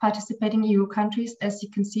 26 participating EU countries. As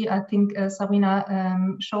you can see, I think Sabrina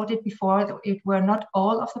showed it before, it were not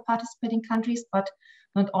all of the participating countries, but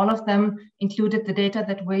not all of them included the data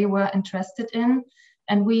that we were interested in.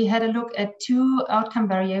 And we had a look at two outcome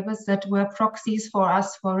variables that were proxies for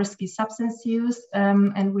us for risky substance use.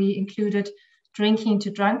 And we included drinking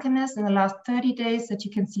to drunkenness in the last 30 days that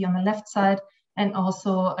you can see on the left side, and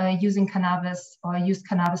also using cannabis or used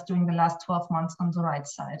cannabis during the last 12 months on the right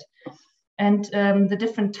side. And the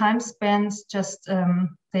different time spans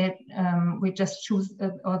they were just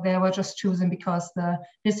chosen because the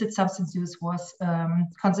illicit substance use was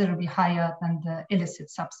considerably higher than the illicit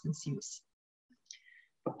substance use.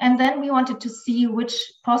 And then we wanted to see which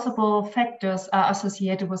possible factors are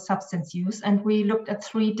associated with substance use. And we looked at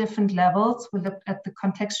 3 different levels. We looked at the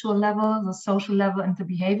contextual level, the social level, and the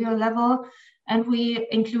behavioral level. And we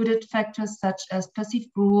included factors such as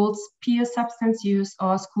perceived rules, peer substance use,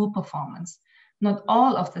 or school performance. Not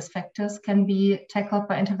all of these factors can be tackled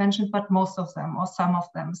by intervention, but most of them or some of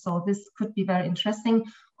them. So this could be very interesting,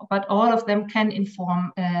 but all of them can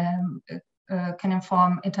inform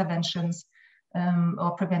interventions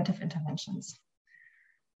or preventive interventions.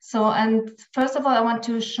 So, and first of all, I want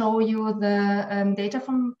to show you the data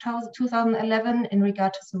from 2011 in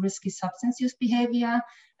regard to the risky substance use behavior.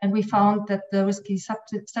 And we found that the risky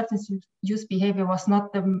substance use behavior was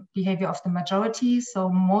not the behavior of the majority. So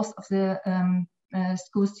most of the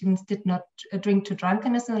school students did not drink to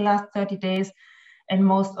drunkenness in the last 30 days. And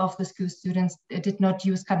most of the school students did not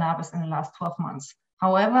use cannabis in the last 12 months.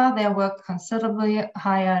 However, there were considerably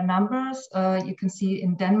higher numbers. You can see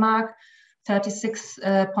in Denmark,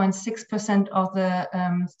 36.6% of the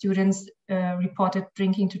students reported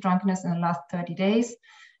drinking to drunkenness in the last 30 days.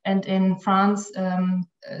 And in France,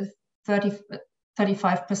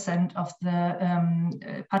 35% of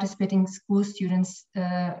the participating school students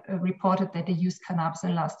reported that they used cannabis in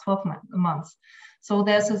the last 12 months. So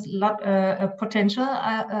there's a lot of potential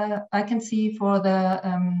I can see for the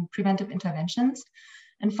preventive interventions.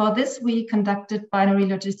 And for this, we conducted binary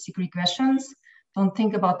logistic regressions. Don't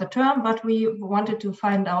think about the term, but we wanted to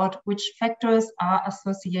find out which factors are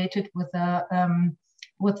associated with the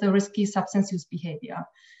risky substance use behavior.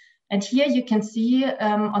 And here you can see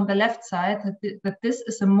on the left side that this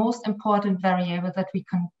is the most important variable that we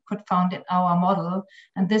could find in our model.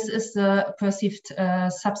 And this is the perceived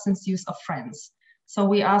substance use of friends. So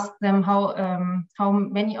we asked them how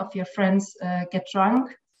many of your friends get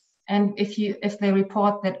drunk. And if they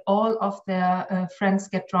report that all of their friends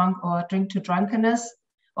get drunk or drink to drunkenness,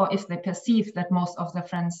 or if they perceive that most of their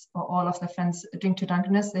friends or all of their friends drink to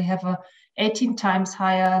drunkenness, they have a 18 times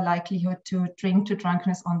higher likelihood to drink to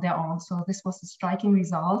drunkenness on their own. So this was a striking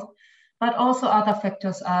result. But also other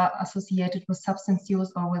factors are associated with substance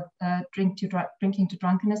use or with drinking to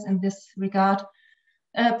drunkenness in this regard.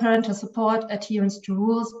 Parental support, adherence to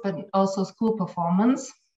rules, but also school performance.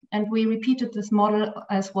 And we repeated this model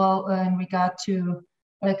as well in regard to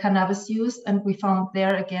cannabis use. And we found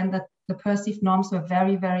there again that the perceived norms were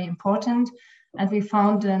very, very important. And we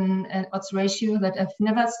found an odds ratio that I've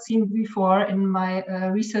never seen before in my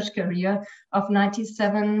research career of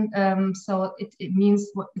 97. So it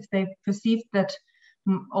means if they perceive that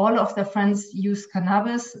all of their friends use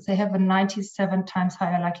cannabis, they have a 97 times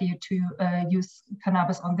higher likelihood to use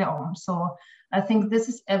cannabis on their own. So I think this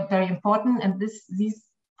is very important, and these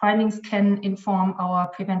findings can inform our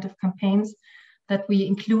preventive campaigns, that we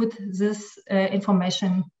include this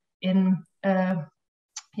information in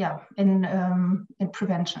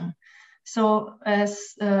prevention. So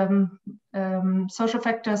as social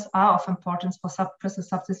factors are of importance for suppressive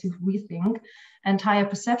substance use, we think, and higher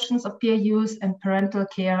perceptions of peer use and parental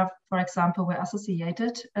care, for example, were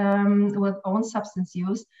associated with own substance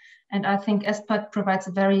use. And I think ESPAD provides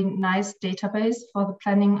a very nice database for the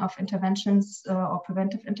planning of interventions or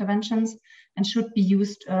preventive interventions, and should be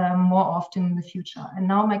used more often in the future. And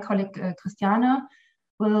now my colleague Christiane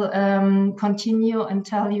will continue and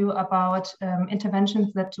tell you about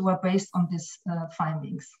interventions that were based on these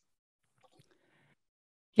findings.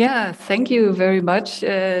 Yeah, thank you very much,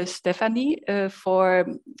 Stephanie, for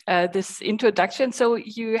this introduction. So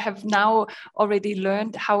you have now already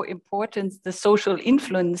learned how important the social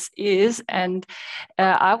influence is, and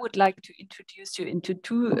I would like to introduce you into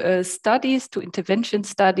two intervention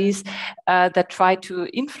studies that try to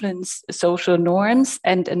influence social norms,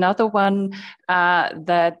 and another one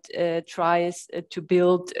that tries to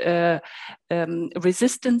build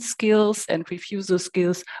resistance skills and refusal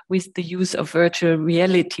skills with the use of virtual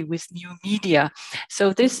reality with new media.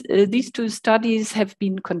 So these two studies have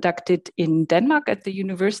been conducted in Denmark at the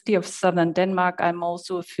University of Southern Denmark. I'm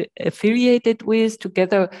also affiliated with,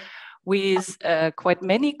 together with quite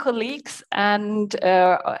many colleagues, and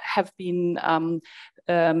have been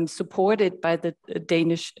supported by the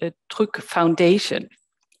Danish Tryg Foundation.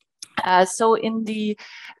 So in the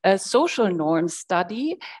social norms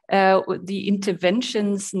study, the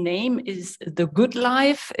intervention's name is The Good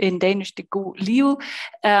Life, in Danish, Det gode liv,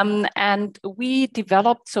 and we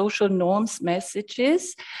developed social norms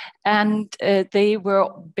messages, and they were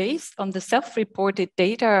based on the self-reported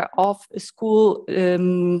data of school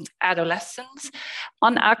adolescents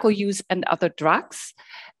on alcohol use and other drugs.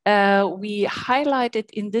 We highlighted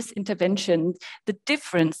in this intervention the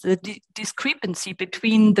difference, the discrepancy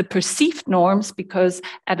between the perceived norms, because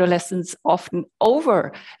adolescents often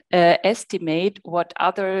overestimate what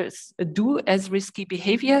others do as risky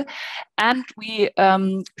behavior, and we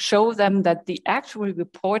show them that the actual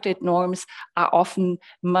reported norms are often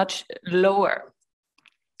much lower.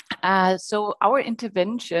 So our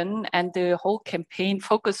intervention and the whole campaign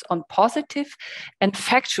focus on positive and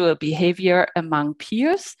factual behavior among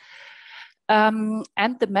peers. And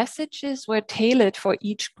the messages were tailored for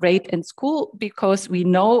each grade and school, because we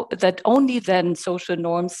know that only then social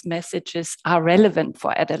norms messages are relevant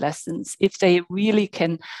for adolescents if they really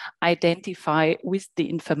can identify with the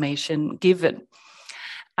information given.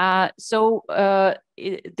 So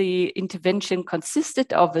the intervention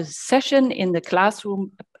consisted of a session in the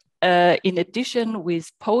classroom, in addition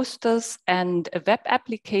with posters and a web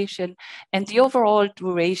application, and the overall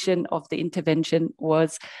duration of the intervention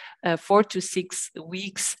was 4 to 6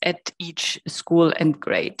 weeks at each school and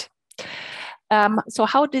grade. So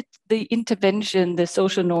how did the intervention, the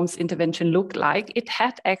social norms intervention, look like? It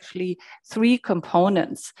had actually 3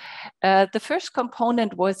 components. The first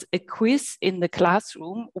component was a quiz in the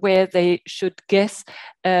classroom where they should guess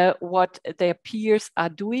what their peers are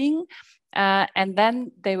doing. And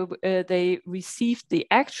then they received the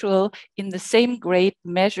actual in the same grade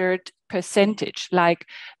measured percentage, like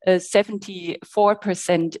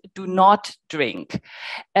 74% do not drink.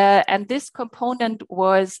 And this component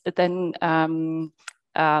was then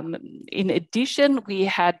in addition, we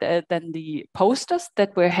had then the posters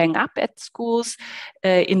that were hung up at schools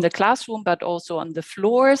in the classroom, but also on the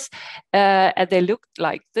floors. And they looked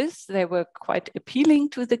like this. They were quite appealing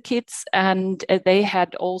to the kids, and they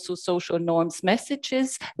had also social norms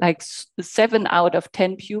messages, like 7 out of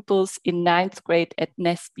 10 pupils in 9th grade at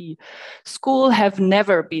Nesby school have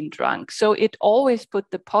never been drunk. So it always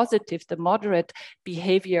put the positive, the moderate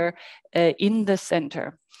behavior in the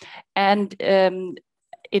center. And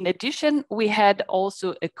in addition, we had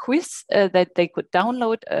also a quiz that they could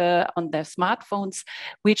download on their smartphones,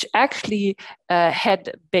 which actually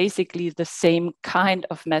had basically the same kind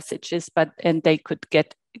of messages, and they could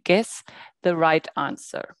guess the right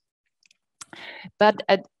answer. But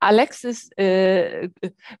Alexis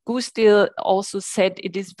Gustil also said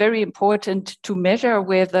it is very important to measure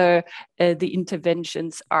whether the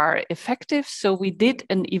interventions are effective. So we did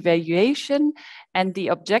an evaluation, and the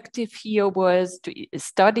objective here was to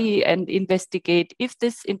study and investigate if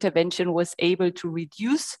this intervention was able to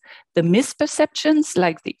reduce the misperceptions,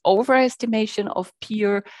 like the overestimation of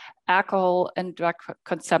peer alcohol and drug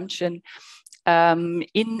consumption,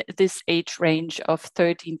 in this age range of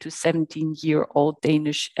 13 to 17-year-old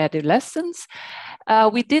Danish adolescents.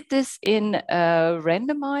 We did this in a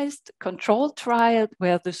randomized controlled trial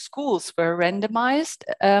where the schools were randomized,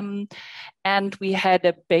 and we had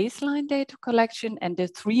a baseline data collection and a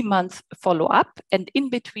 3-month follow-up. And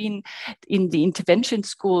in between, in the intervention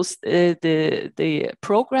schools, the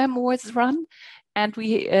program was run. And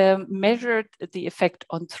we measured the effect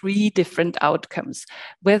on 3 different outcomes,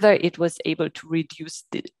 whether it was able to reduce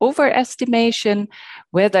the overestimation,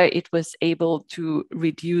 whether it was able to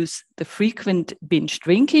reduce the frequent binge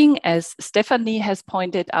drinking. As Stephanie has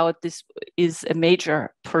pointed out, this is a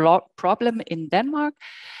major problem in Denmark,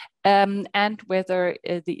 and whether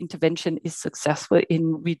the intervention is successful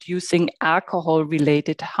in reducing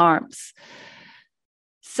alcohol-related harms.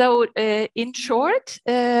 So in short,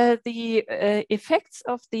 the effects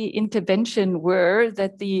of the intervention were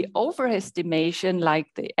that the overestimation, like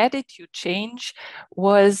the attitude change,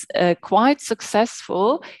 was quite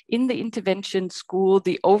successful. In the intervention school,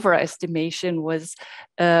 the overestimation was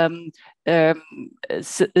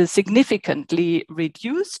significantly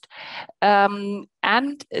reduced, and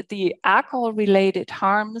the alcohol-related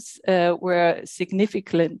harms were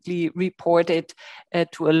significantly reported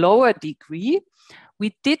to a lower degree.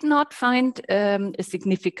 We did not find a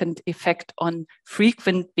significant effect on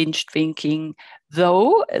frequent binge drinking,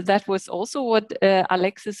 though that was also what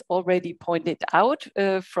Alexis already pointed out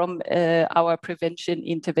from our prevention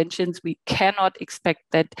interventions. We cannot expect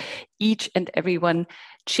that each and everyone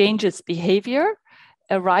changes behavior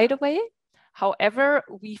right away. However,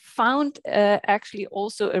 we found actually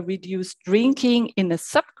also a reduced drinking in a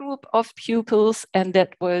subgroup of pupils, and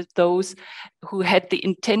that were those who had the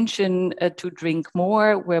intention to drink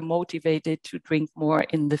more, were motivated to drink more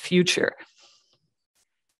in the future.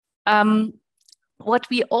 What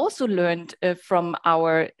we also learned from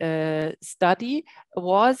our study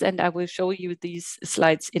was, and I will show you these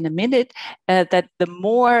slides in a minute, that the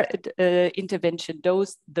more intervention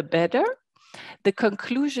dose, the better. The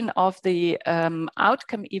conclusion of the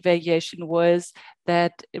outcome evaluation was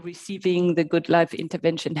that receiving the Good Life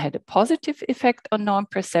intervention had a positive effect on norm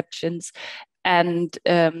perceptions, and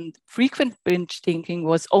frequent binge drinking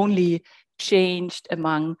was only changed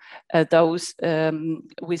among those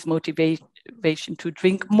with motivation to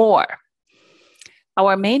drink more.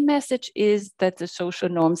 Our main message is that the social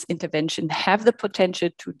norms intervention have the potential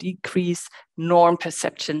to decrease norm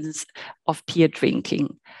perceptions of peer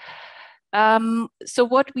drinking. So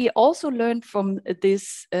what we also learned from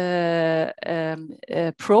this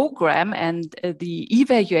program and the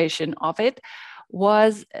evaluation of it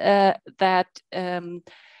was that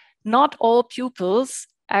not all pupils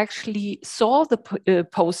actually saw the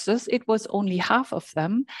posters. It was only half of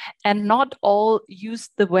them, and not all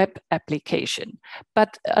used the web application.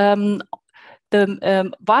 But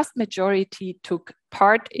the vast majority took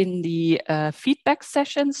part in the feedback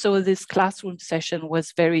session. So this classroom session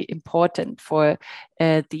was very important for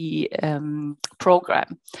the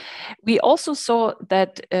program. We also saw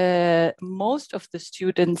that most of the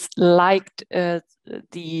students liked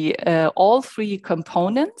all three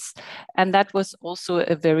components, and that was also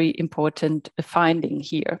a very important finding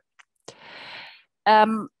here.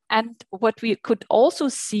 And what we could also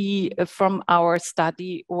see from our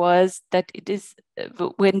study was that it is,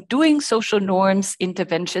 when doing social norms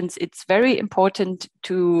interventions, it's very important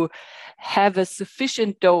to have a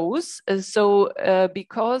sufficient dose.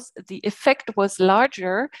 Because the effect was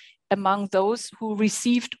larger among those who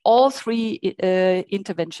received all three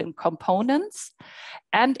intervention components.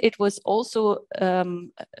 And it was also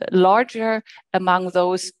larger among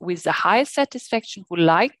those with a high satisfaction, who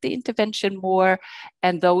liked the intervention more,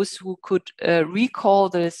 and those who could recall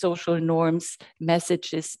the social norms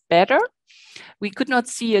messages better. We could not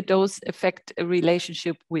see a dose-effect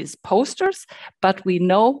relationship with posters, but we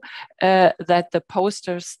know that the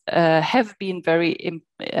posters have been very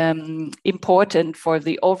important for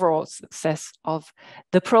the overall success of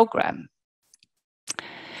the program.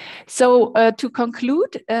 So to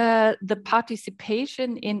conclude, the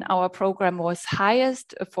participation in our program was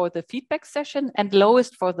highest for the feedback session and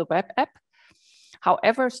lowest for the web app.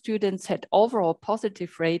 However, students had overall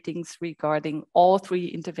positive ratings regarding all three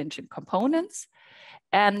intervention components,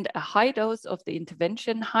 and a high dose of the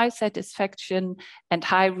intervention, high satisfaction, and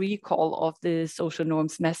high recall of the social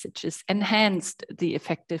norms messages enhanced the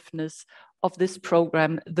effectiveness of this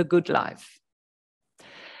program, The Good Life.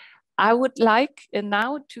 I would like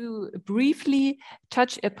now to briefly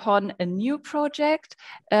touch upon a new project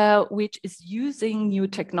which is using new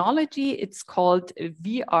technology. It's called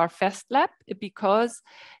VR Fest Lab, because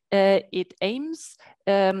it aims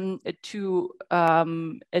to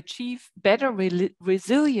achieve better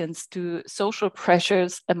resilience to social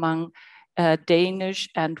pressures among Danish,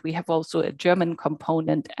 and we have also a German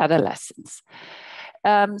component, adolescents.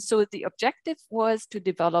 So the objective was to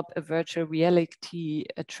develop a virtual reality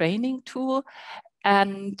training tool,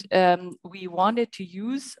 and we wanted to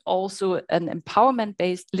use also an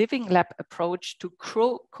empowerment-based living lab approach to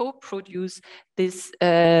co-produce this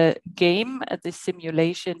game, this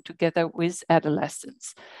simulation, together with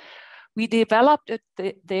adolescents. We developed it,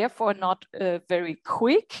 therefore, not very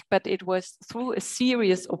quick, but it was through a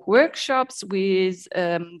series of workshops with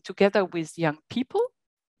together with young people.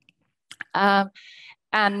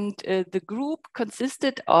 And the group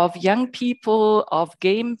consisted of young people, of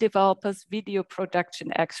game developers, video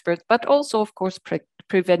production experts, but also, of course,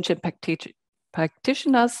 prevention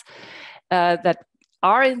practitioners that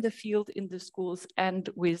are in the field, in the schools, and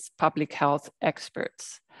with public health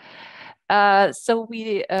experts. So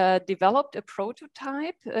we developed a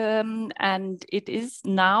prototype, and it is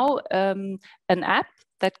now an app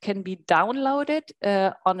that can be downloaded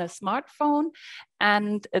on a smartphone,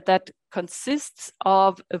 and that consists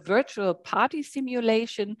of a virtual party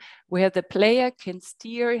simulation where the player can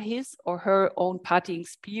steer his or her own party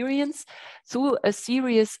experience through a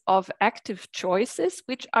series of active choices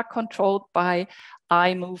which are controlled by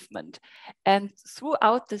eye movement. And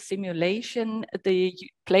throughout the simulation, the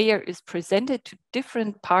player is presented to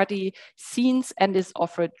different party scenes and is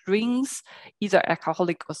offered drinks, either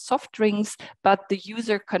alcoholic or soft drinks, but the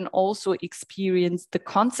user can also experience the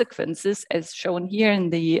consequences, as shown here in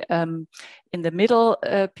in the middle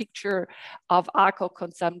picture of alcohol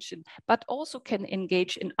consumption, but also can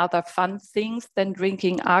engage in other fun things than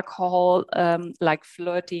drinking alcohol, like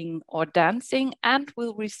flirting or dancing, and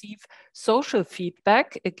will receive social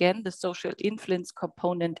feedback. Again, the social influence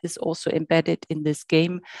component is also embedded in this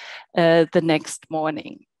game the next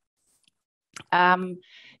morning.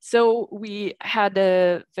 So we had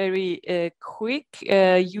a very quick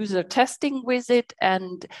user testing visit,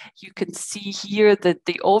 and you can see here that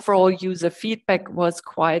the overall user feedback was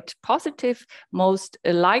quite positive. Most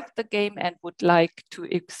liked the game and would like to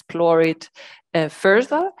explore it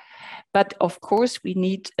further. But of course, we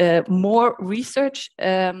need more research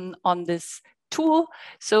on this tool.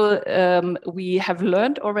 So we have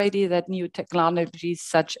learned already that new technologies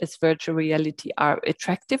such as virtual reality are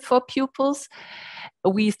attractive for pupils.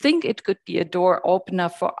 We think it could be a door opener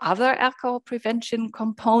for other alcohol prevention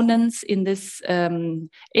components in this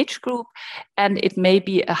age group, and it may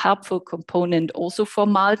be a helpful component also for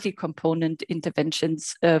multi-component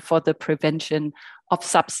interventions for the prevention of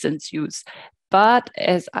substance use. But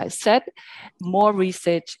as I said, more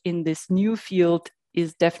research in this new field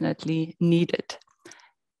is definitely needed.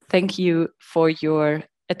 Thank you for your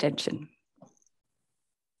attention.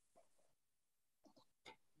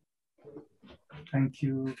 Thank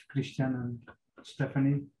you, Christian and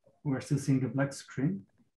Stephanie. We're still seeing a black screen.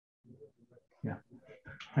 Yeah,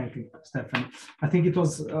 thank you, Stephanie. I think it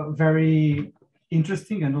was very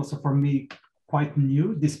interesting and also for me quite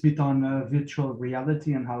new, this bit on virtual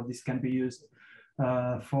reality and how this can be used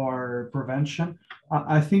for prevention.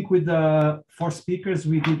 I think with the 4 speakers,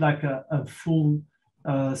 we did like a full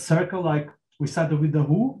circle, like we started with the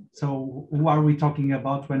who. So who are we talking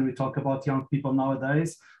about when we talk about young people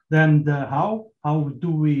nowadays? Then the how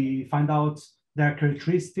do we find out their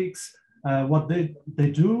characteristics, what they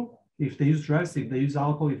do, if they use drugs, if they use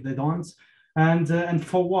alcohol, if they don't, and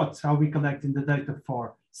for what are we collecting the data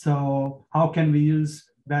for? So how can we use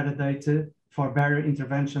better data for better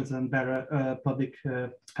interventions and better public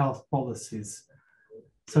health policies?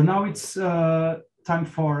 So now it's time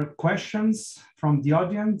for questions from the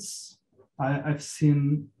audience. I've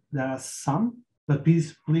seen there are some, but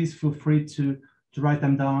please feel free to write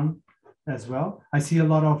them down as well. I see a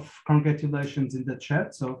lot of congratulations in the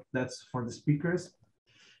chat, so that's for the speakers.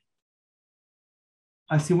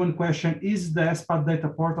 I see one question: is the ESPAD data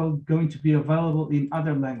portal going to be available in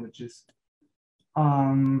other languages?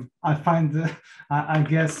 I find, I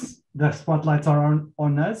guess the spotlights are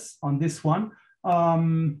on us on this one.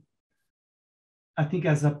 I think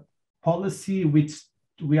as a policy, which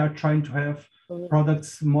we are trying to have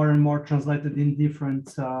products more and more translated in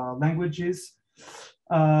different languages.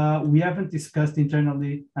 We haven't discussed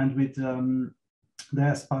internally and with the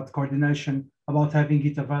ESPAD coordination about having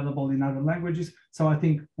it available in other languages. So I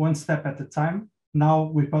think one step at a time. Now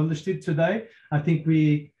we published it today. I think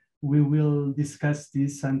we will discuss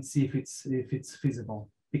this and see if it's feasible,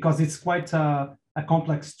 because it's quite a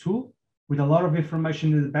complex tool with a lot of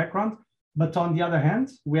information in the background. But on the other hand,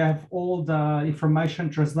 we have all the information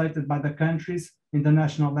translated by the countries in the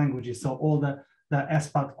national languages. So all the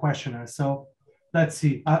ESPAD questionnaires. So let's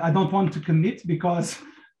see. I don't want to commit because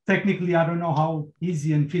technically I don't know how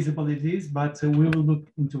easy and feasible it is, but we will look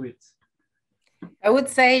into it. I would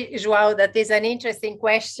say, João, that is an interesting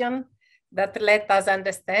question that let us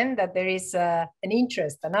understand that there is an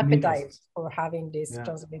interest, an appetite for having this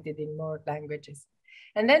transmitted in more languages.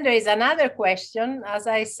 And then there is another question, as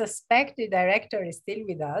I suspect the director is still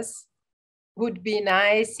with us, would be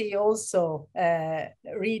nice he also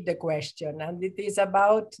read the question. And it is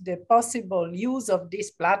about the possible use of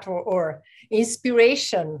this platform or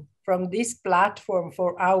inspiration from this platform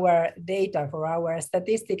for our data, for our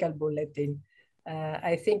statistical bulletin.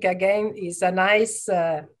 I think, again, is a nice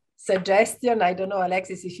suggestion. I don't know,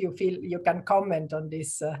 Alexis, if you feel you can comment on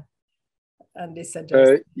this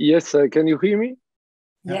suggestion. Yes, can you hear me?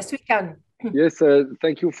 Yes, we can. Yes,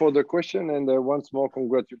 thank you for the question, and once more,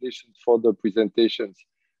 congratulations for the presentations.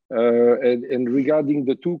 And regarding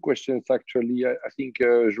the 2 questions, actually, I think,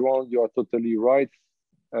 João, you are totally right.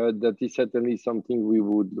 That is certainly something we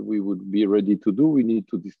would be ready to do. We need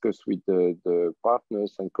to discuss with the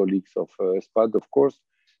partners and colleagues of ESPAD, of course.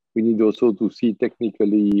 We need also to see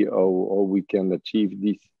technically how we can achieve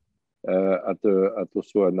this at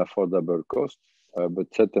also an affordable cost.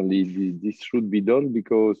 But certainly this should be done,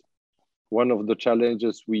 because one of the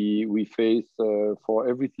challenges we face for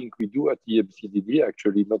everything we do at EMCDDA,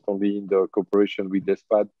 actually not only in the cooperation with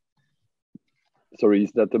ESPAD,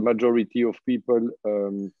 is that the majority of people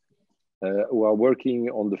who are working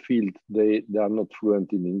on the field, they are not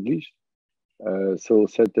fluent in English. So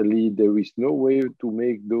certainly there is no way to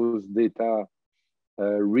make those data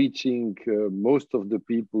reaching most of the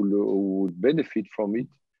people who would benefit from it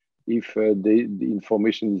if the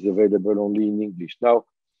information is available only in English. Now,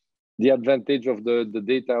 the advantage of the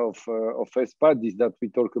data of ESPAD is that we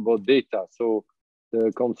talk about data. So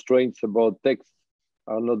the constraints about text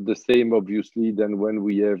are not the same, obviously, than when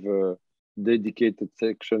we have dedicated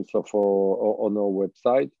sections of on our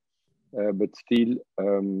website. But still,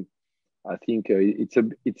 I think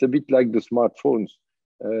it's a bit like the smartphones.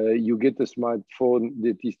 You get a smartphone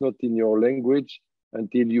that is not in your language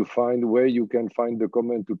until you find where you can find the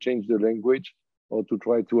command to change the language or to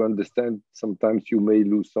try to understand. Sometimes you may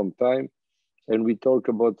lose some time. And we talk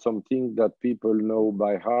about something that people know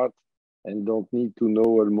by heart and don't need to know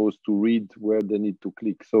almost to read where they need to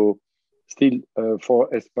click. So still for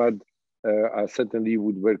ESPAD, I certainly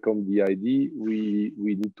would welcome the idea. We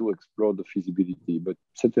need to explore the feasibility, but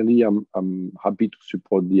certainly I'm happy to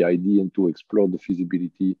support the idea and to explore the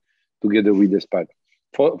feasibility together with ESPAD.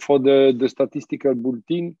 For the statistical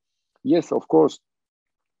bulletin, yes, of course,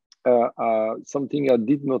 something I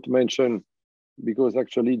did not mention, because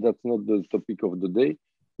actually that's not the topic of the day,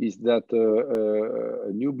 is that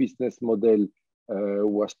a new business model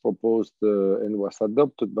was proposed and was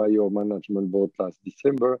adopted by your management board last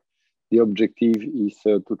December. The objective is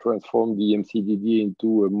to transform the EMCDDA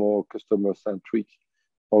into a more customer-centric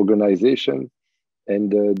organization.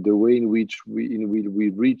 And the way in which we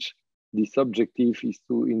reach this objective is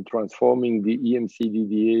in transforming the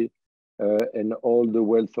EMCDDA and all the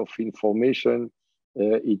wealth of information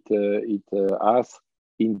it has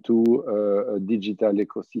into a digital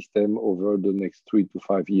ecosystem over the next 3 to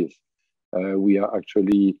 5 years. We are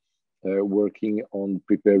actually working on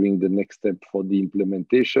preparing the next step for the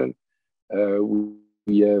implementation.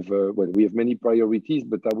 We have many priorities,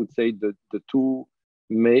 but I would say that the two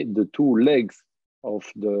legs of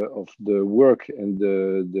the work and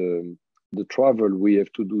the travel we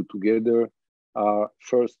have to do together are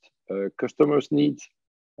first customers' needs,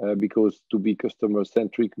 because to be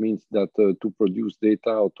customer-centric means that to produce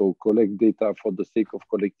data or to collect data for the sake of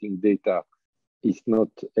collecting data is not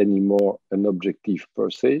anymore an objective per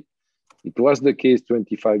se. It was the case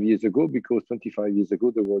 25 years ago, because 25 years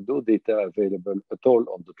ago, there were no data available at all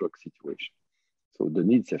on the drug situation. So the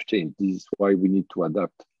needs have changed. This is why we need to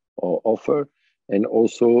adapt our offer. And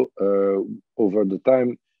also, over the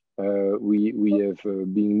time, we have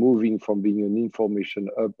been moving from being an information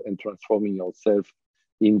hub and transforming ourselves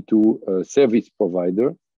into a service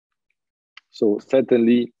provider. So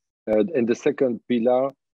certainly, and the second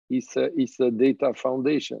pillar is data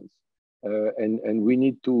foundations. And we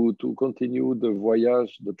need to continue the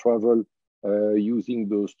voyage, the travel, using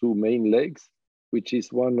those two main legs, which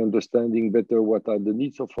is one, understanding better what are the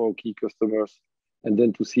needs of our key customers, and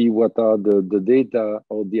then to see what are the data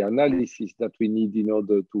or the analysis that we need in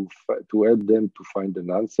order to help them to find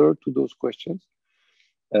an answer to those questions.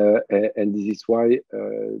 And this is why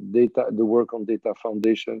the work on data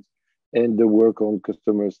foundations and the work on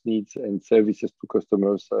customers' needs and services to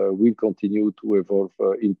customers will continue to evolve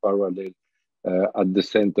in parallel at the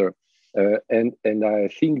center. And I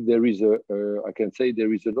think there is I can say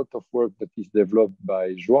there is a lot of work that is developed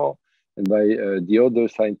by João and by the other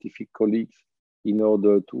scientific colleagues in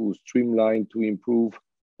order to streamline, to improve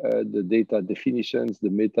the data definitions, the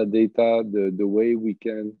metadata, the way we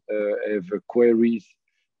can have queries,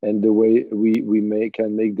 and the way we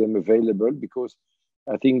can make them available. Because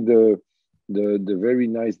I think the very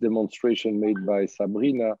nice demonstration made by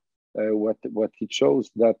Sabrina, what it shows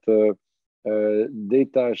that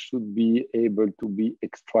data should be able to be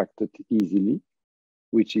extracted easily,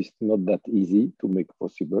 which is not that easy to make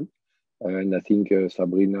possible. And I think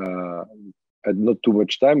Sabrina had not too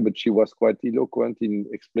much time, but she was quite eloquent in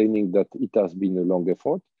explaining that it has been a long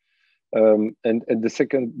effort. And the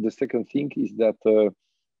second thing is that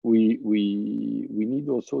we need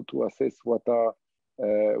also to assess what are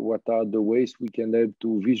the ways we can help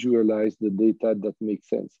to visualize the data that makes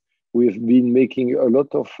sense. We've been making a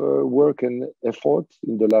lot of work and effort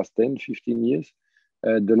in the last 10, 15 years.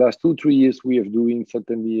 The last 2-3 years we have doing,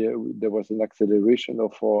 certainly there was an acceleration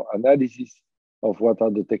of our analysis of what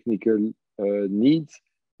are the technical needs,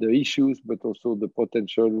 the issues, but also the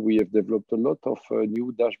potential. We have developed a lot of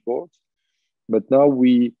new dashboards, but now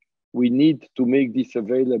we need to make this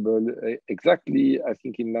available exactly, I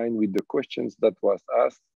think, in line with the questions that was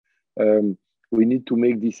asked. We need to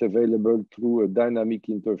make this available through a dynamic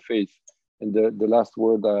interface. And the last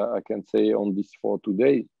word I can say on this for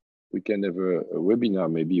today, we can have a webinar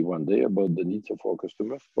maybe one day about the needs of our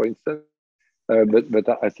customers, for instance.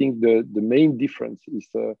 But I think the main difference is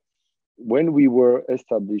when we were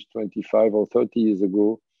established 25 or 30 years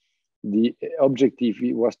ago, The objective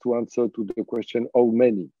was to answer to the question, how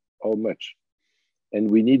many, how much? And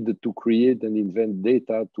we needed to create and invent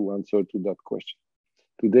data to answer to that question.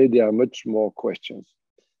 Today, there are much more questions.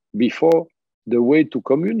 Before, the way to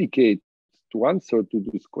communicate, to answer to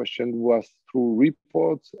this question was through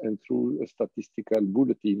reports and through a statistical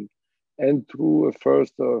bulletin and through a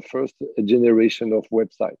first generation of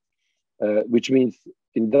websites, which means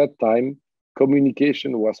in that time,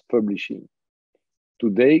 communication was publishing.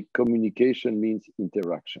 Today, communication means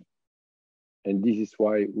interaction. And this is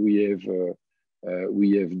why we have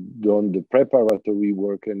done the preparatory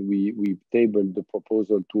work, and we tabled the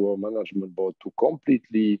proposal to our management board to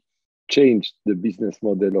completely change the business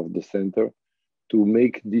model of the center, to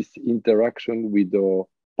make this interaction with our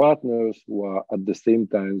partners who are at the same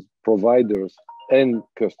time providers and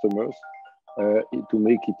customers, to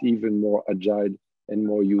make it even more agile and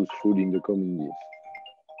more useful in the coming years.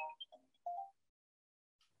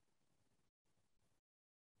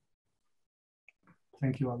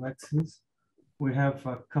 Thank you, Alexis. We have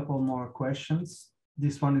a couple more questions.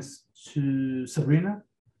 This one is to Sabrina.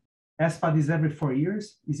 ESPAD is every 4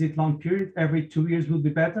 years. Is it long period? Every 2 years will be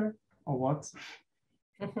better, or what?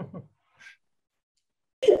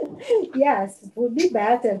 Yes, it would be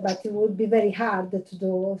better, but it would be very hard to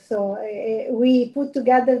do. So we put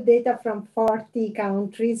together data from 40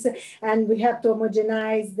 countries, and we have to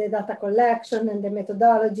homogenize the data collection and the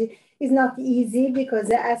methodology. It's not easy because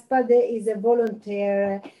ESPAD is a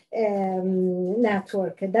volunteer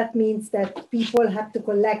network. That means that people have to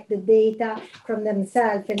collect the data from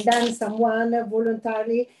themselves, and then someone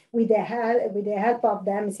voluntarily, with the help of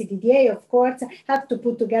the EMCDDA, of course, have to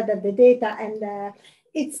put together the data. And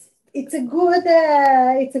it's a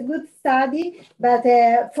good study, but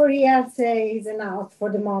 4 years is enough for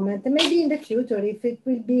the moment. Maybe in the future, if it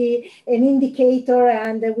will be an indicator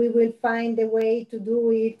and we will find a way to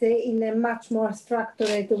do it in a much more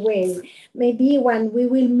structured way. Maybe when we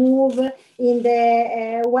will move in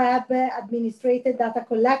the web administrated data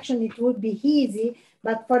collection, it would be easy,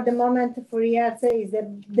 but for the moment, 4 years is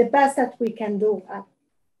the best that we can do.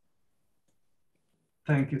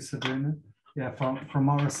 Thank you, Sabrina. Yeah, from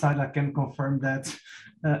our side, I can confirm that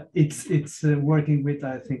it's working with,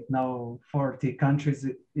 I think now 40 countries.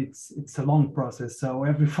 It's a long process. So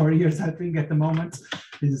every 4 years, I think at the moment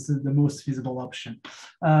is the most feasible option.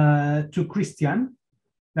 To Christian,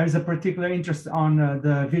 there is a particular interest on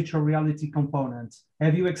the virtual reality component.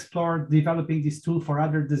 Have you explored developing this tool for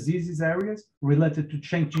other diseases areas related to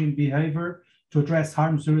changing behavior to address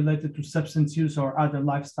harms related to substance use or other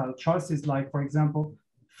lifestyle choices, like, for example,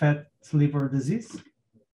 fat liver disease?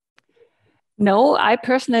 No, I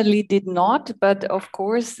personally did not, but of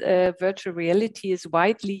course, virtual reality is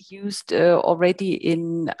widely used already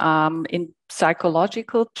in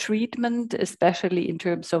psychological treatment, especially in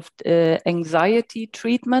terms of anxiety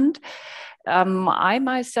treatment. I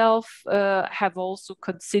myself have also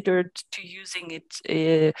considered to using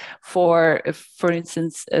it for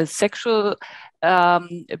instance, sexual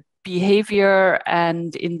behavior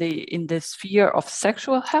and in the sphere of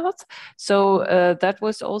sexual health. So that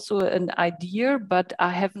was also an idea, but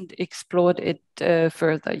I haven't explored it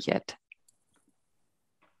further yet.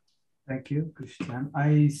 Thank you, Christian.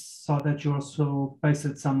 I saw that you also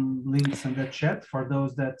pasted some links in the chat for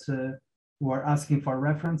those that were asking for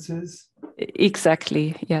references.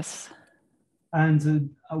 Exactly, yes.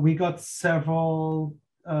 And we got several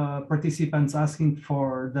participants asking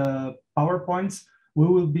for the PowerPoints. We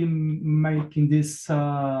will be making this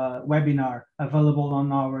webinar available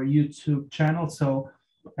on our YouTube channel, so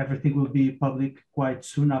everything will be public quite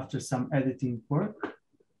soon after some editing work.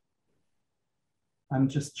 I'm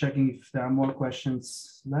just checking if there are more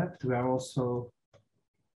questions left. We are also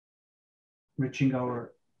reaching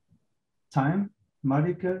our time.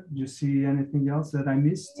 Marika, do you see anything else that I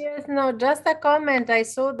missed? Yes, no, just a comment. I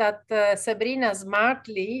saw that Sabrina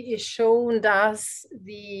smartly showed us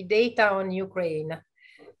the data on Ukraine.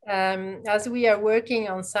 As we are working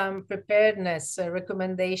on some preparedness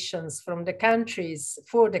recommendations from the countries,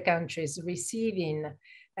 for the countries receiving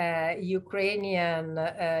Ukrainian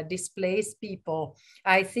displaced people,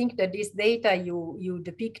 I think that this data you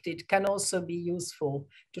depicted can also be useful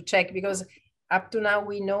to check, because up to now,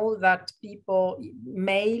 we know that people,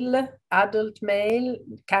 adult male,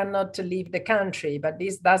 cannot leave the country, but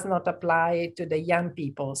this does not apply to the young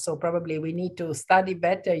people. So probably we need to study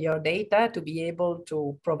better your data to be able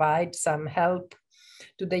to provide some help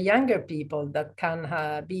to the younger people that can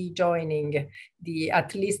be joining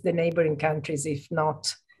at least the neighboring countries, if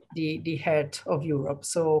not the heart of Europe.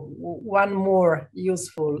 So one more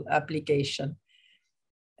useful application.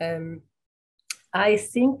 I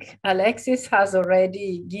think Alexis has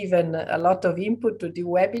already given a lot of input to the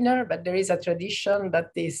webinar, but there is a tradition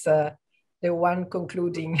that is the one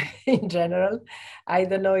concluding in general. I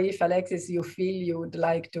don't know if Alexis, you feel you would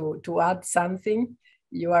like to add something.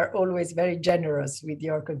 You are always very generous with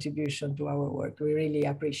your contribution to our work. We really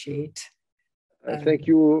appreciate. Thank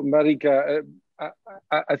you, Marika.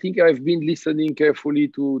 I think I've been listening carefully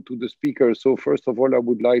to the speakers. So first of all, I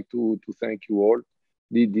would like to thank you all.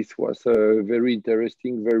 This was very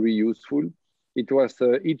interesting, very useful. It was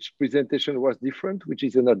each presentation was different, which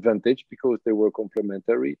is an advantage because they were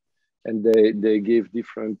complementary and they gave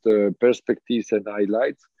different perspectives and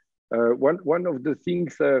highlights. One of the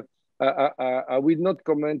things I will not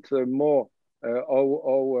comment more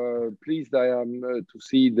how pleased I am to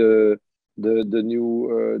see the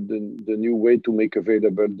new way to make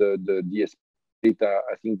available the ESPAD data.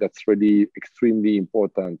 I think that's really extremely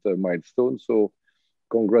important milestone. So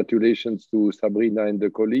congratulations to Sabrina and the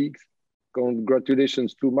colleagues.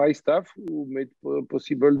 Congratulations to my staff who made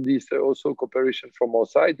possible this also cooperation from our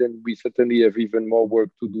side, and we certainly have even more work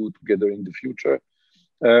to do together in the future.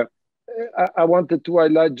 I wanted to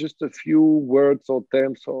highlight just a few words or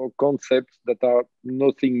terms or concepts that are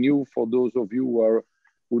nothing new for those of you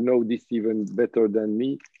who know this even better than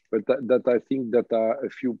me, but that I think that are a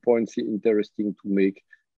few points interesting to make.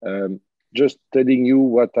 Just telling you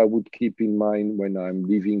what I would keep in mind when I'm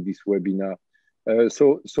leaving this webinar.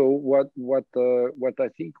 So what I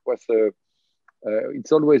think was,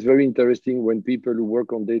 it's always very interesting when people who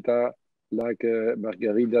work on data, like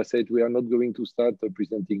Margarida said, we are not going to start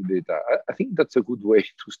presenting data. I think that's a good way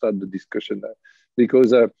to start the discussion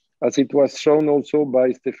because as it was shown also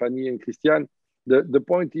by Stephanie and Christian, the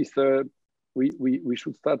point is we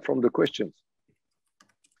should start from the questions.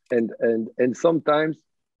 And sometimes,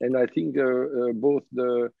 and I think both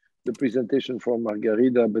the presentation from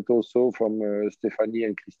Margarida, but also from Stephanie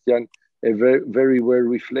and Christian, have very well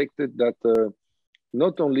reflected that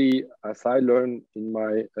not only as I learned in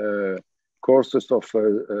my courses of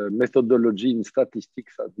methodology in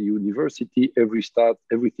statistics at the university,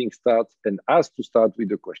 everything starts and has to start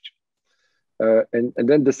with a question. And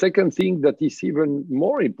then the second thing that is even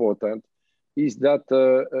more important is that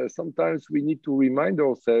sometimes we need to remind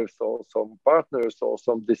ourselves or some partners or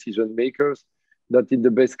some decision makers that in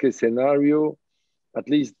the best case scenario, at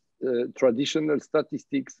least traditional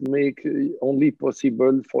statistics make only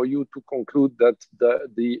possible for you to conclude that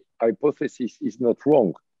the hypothesis is not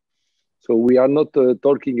wrong. So we are not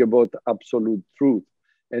talking about absolute truth.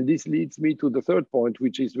 And this leads me to the third point,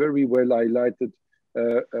 which is very well highlighted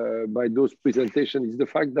by those presentations, is the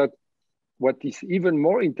fact that what is even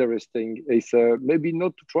more interesting is maybe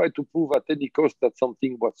not to try to prove at any cost that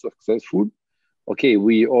something was successful. Okay,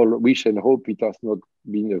 we all wish and hope it has not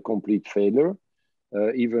been a complete failure,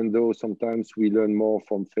 even though sometimes we learn more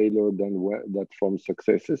from failure than from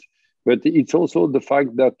successes. But it's also the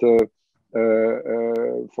fact that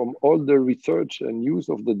from all the research and use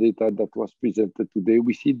of the data that was presented today,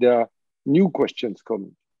 we see there are new questions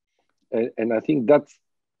coming. And I think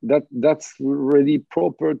that's really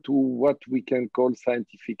proper to what we can call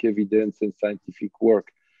scientific evidence and scientific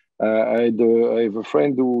work. I have a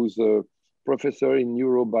friend who's a professor in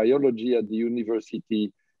neurobiology at the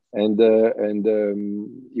university, and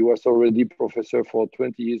he was already professor for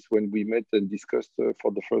 20 years when we met and discussed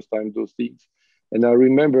for the first time those things. And I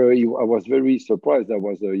remember I was very surprised. I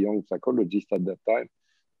was a young psychologist at that time,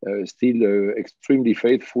 still extremely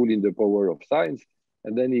faithful in the power of science.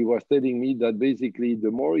 And then he was telling me that basically the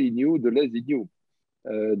more he knew, the less he knew.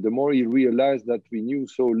 The more he realized that we knew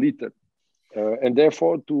so little. And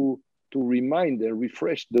therefore to remind and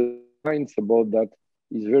refresh the minds about that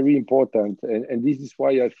is very important. And this is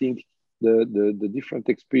why I think the different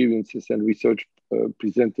experiences and research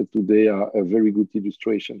presented today are a very good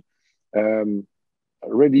illustration.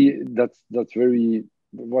 Really,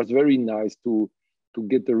 was very nice to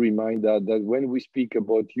get a reminder that when we speak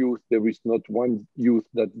about youth, there is not one youth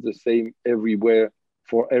that's the same everywhere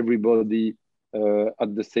for everybody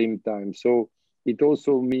at the same time. So it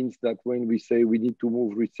also means that when we say we need to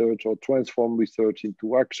move research or transform research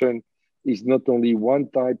into action, it's not only one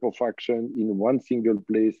type of action in one single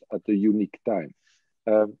place at a unique time.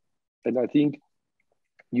 And I think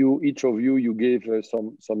each of you gave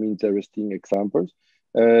some interesting examples.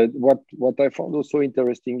 What I found also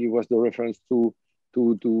interesting was the reference to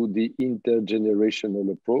the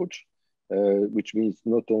intergenerational approach, which means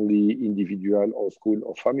not only individual or school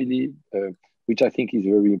or family, which I think is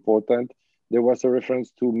very important. There was a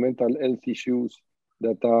reference to mental health issues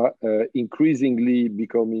that are increasingly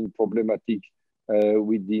becoming problematic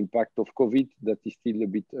with the impact of COVID that is still a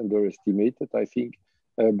bit underestimated, I think.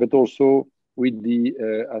 But also with the,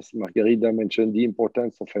 as Margarida mentioned, the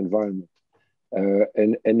importance of environment.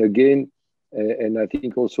 And again, and I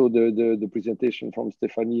think also the presentation from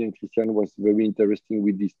Stephanie and Christian was very interesting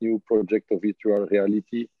with this new project of virtual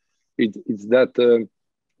reality. It's that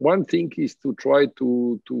one thing is to try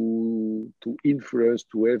to influence,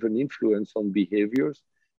 to have an influence on behaviors,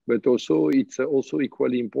 but also it's also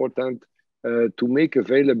equally important to make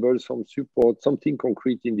available some support, something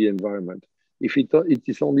concrete in the environment. If it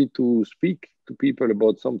is only to speak to people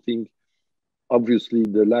about something, obviously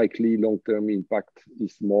the likely long-term impact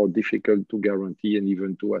is more difficult to guarantee and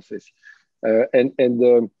even to assess.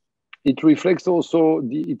 It reflects also,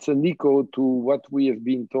 it's an echo to what we have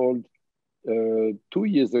been told 2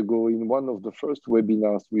 years ago in one of the first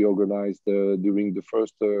webinars we organized during the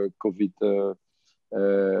first COVID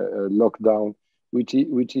lockdown, which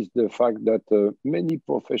is the fact that many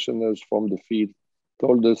professionals from the field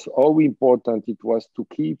told us how important it was to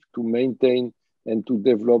maintain, and to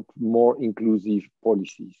develop more inclusive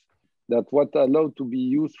policies. That what allowed to be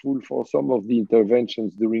useful for some of the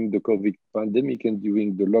interventions during the COVID pandemic and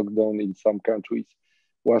during the lockdown in some countries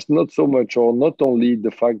was not so much, or not only the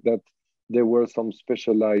fact that there were some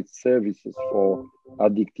specialized services for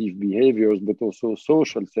addictive behaviors, but also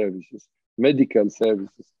social services, medical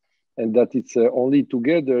services, and that it's only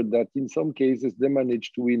together that in some cases they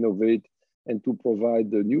managed to innovate and to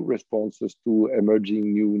provide new responses to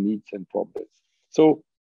emerging new needs and problems. So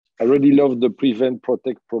I really love the prevent,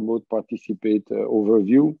 protect, promote, participate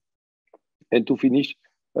overview. And to finish,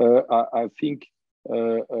 I think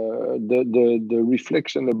the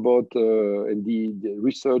reflection about and the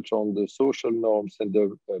research on the social norms and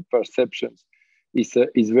the perceptions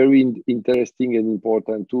is very interesting and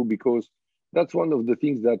important too, because that's one of the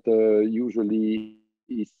things that usually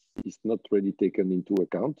is not really taken into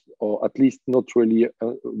account, or at least not really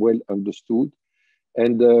well understood.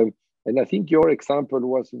 And I think your example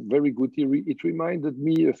was very good. It reminded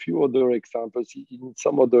me a few other examples in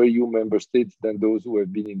some other EU member states than those who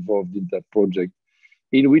have been involved in that project,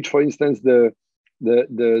 in which, for instance, the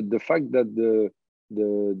fact that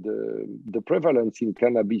the prevalence in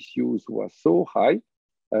cannabis use was so high,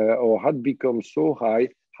 or had become so high,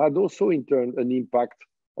 had also in turn an impact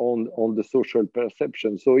on the social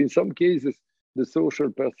perception. So in some cases, the social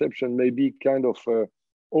perception may be kind of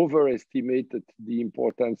overestimated the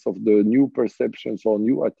importance of the new perceptions or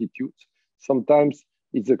new attitudes. Sometimes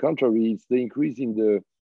it's the contrary. It's the increase in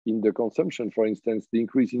the consumption, for instance, the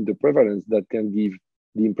increase in the prevalence that can give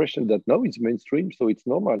the impression that now it's mainstream, so it's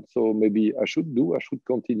normal. So maybe I should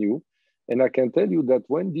continue. And I can tell you that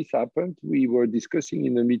when this happened, we were discussing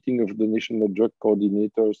in a meeting of the national drug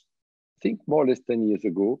coordinators, I think more or less 10 years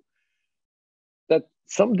ago, that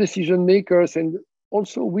some decision makers, and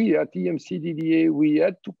also we at EMCDDA, we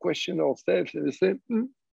had to question ourselves and say,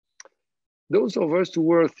 those of us who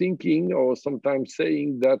were thinking or sometimes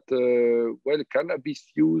saying that, well, cannabis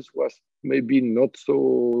use was maybe not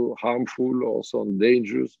so harmful or so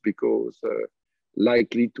dangerous because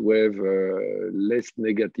likely to have less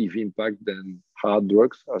negative impact than hard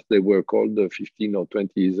drugs, as they were called 15 or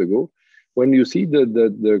 20 years ago. When you see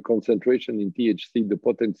the concentration in THC, the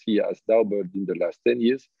potency has doubled in the last 10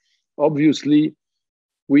 years, obviously,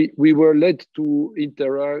 we were led to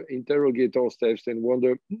interrogate ourselves and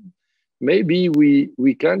wonder, maybe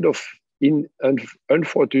we kind of,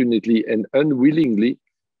 unfortunately and unwillingly,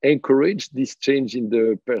 encourage this change in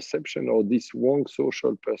the perception, or this wrong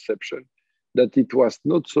social perception, that it was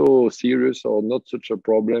not so serious or not such a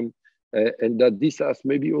problem, and that this has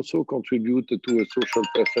maybe also contributed to a social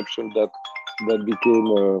perception that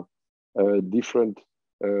became different,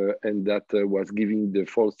 and that was giving the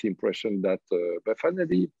false impression that, but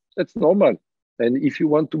finally, that's normal. And if you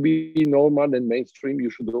want to be normal and mainstream, you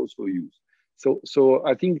should also use. So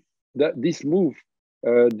I think that this move,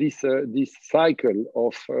 this cycle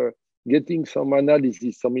of getting some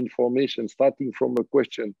analysis, some information, starting from a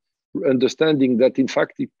question, understanding that in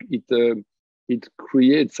fact it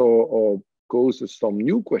creates or causes some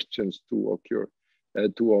new questions to occur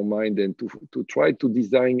to our mind, and to try to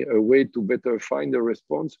design a way to better find a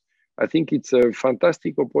response. I think it's a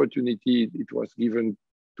fantastic opportunity. It was given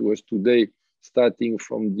to us today, starting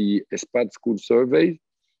from the ESPAD school survey.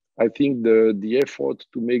 I think the effort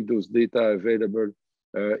to make those data available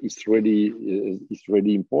is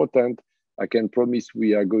really important. I can promise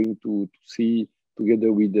we are going to see,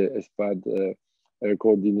 together with the ESPAD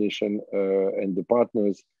coordination and the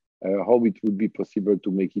partners, how it would be possible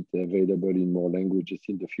to make it available in more languages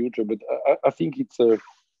in the future. But I think it's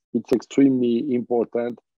extremely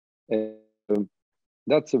important, and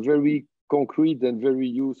that's a very concrete and very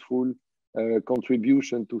useful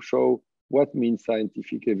contribution to show what means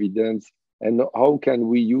scientific evidence, and how can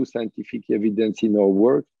we use scientific evidence in our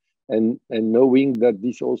work, and knowing that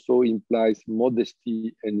this also implies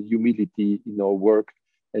modesty and humility in our work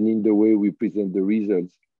and in the way we present the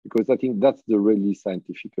results, because I think that's the really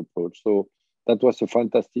scientific approach. So that was a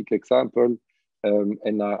fantastic example,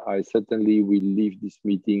 and I certainly will leave this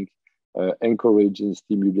meeting encouraged and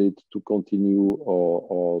stimulated to continue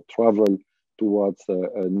or travel towards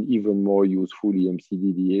an even more useful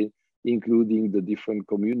EMCDDA, including the different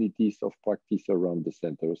communities of practice around the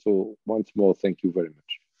center. So once more, thank you very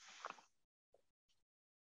much.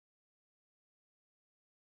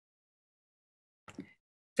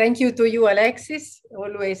 Thank you to you, Alexis.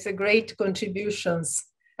 Always a great contributions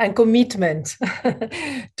and commitment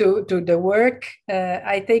to the work.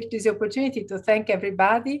 I take this opportunity to thank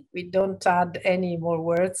everybody. We don't add any more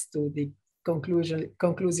words to the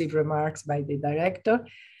conclusive remarks by the director.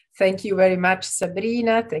 Thank you very much,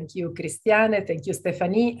 Sabrina. Thank you, Christiane. Thank you,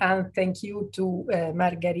 Stephanie. And thank you to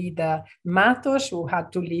Margarida Matos, who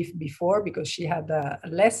had to leave before because she had a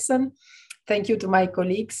lesson. Thank you to my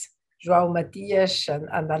colleagues, João Matias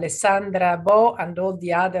and Alessandra Bo, and all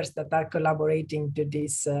the others that are collaborating to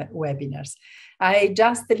these webinars. I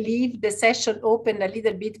just leave the session open a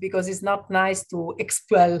little bit because it's not nice to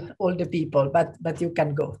expel all the people, but you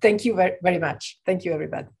can go. Thank you very much. Thank you,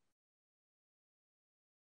 everybody.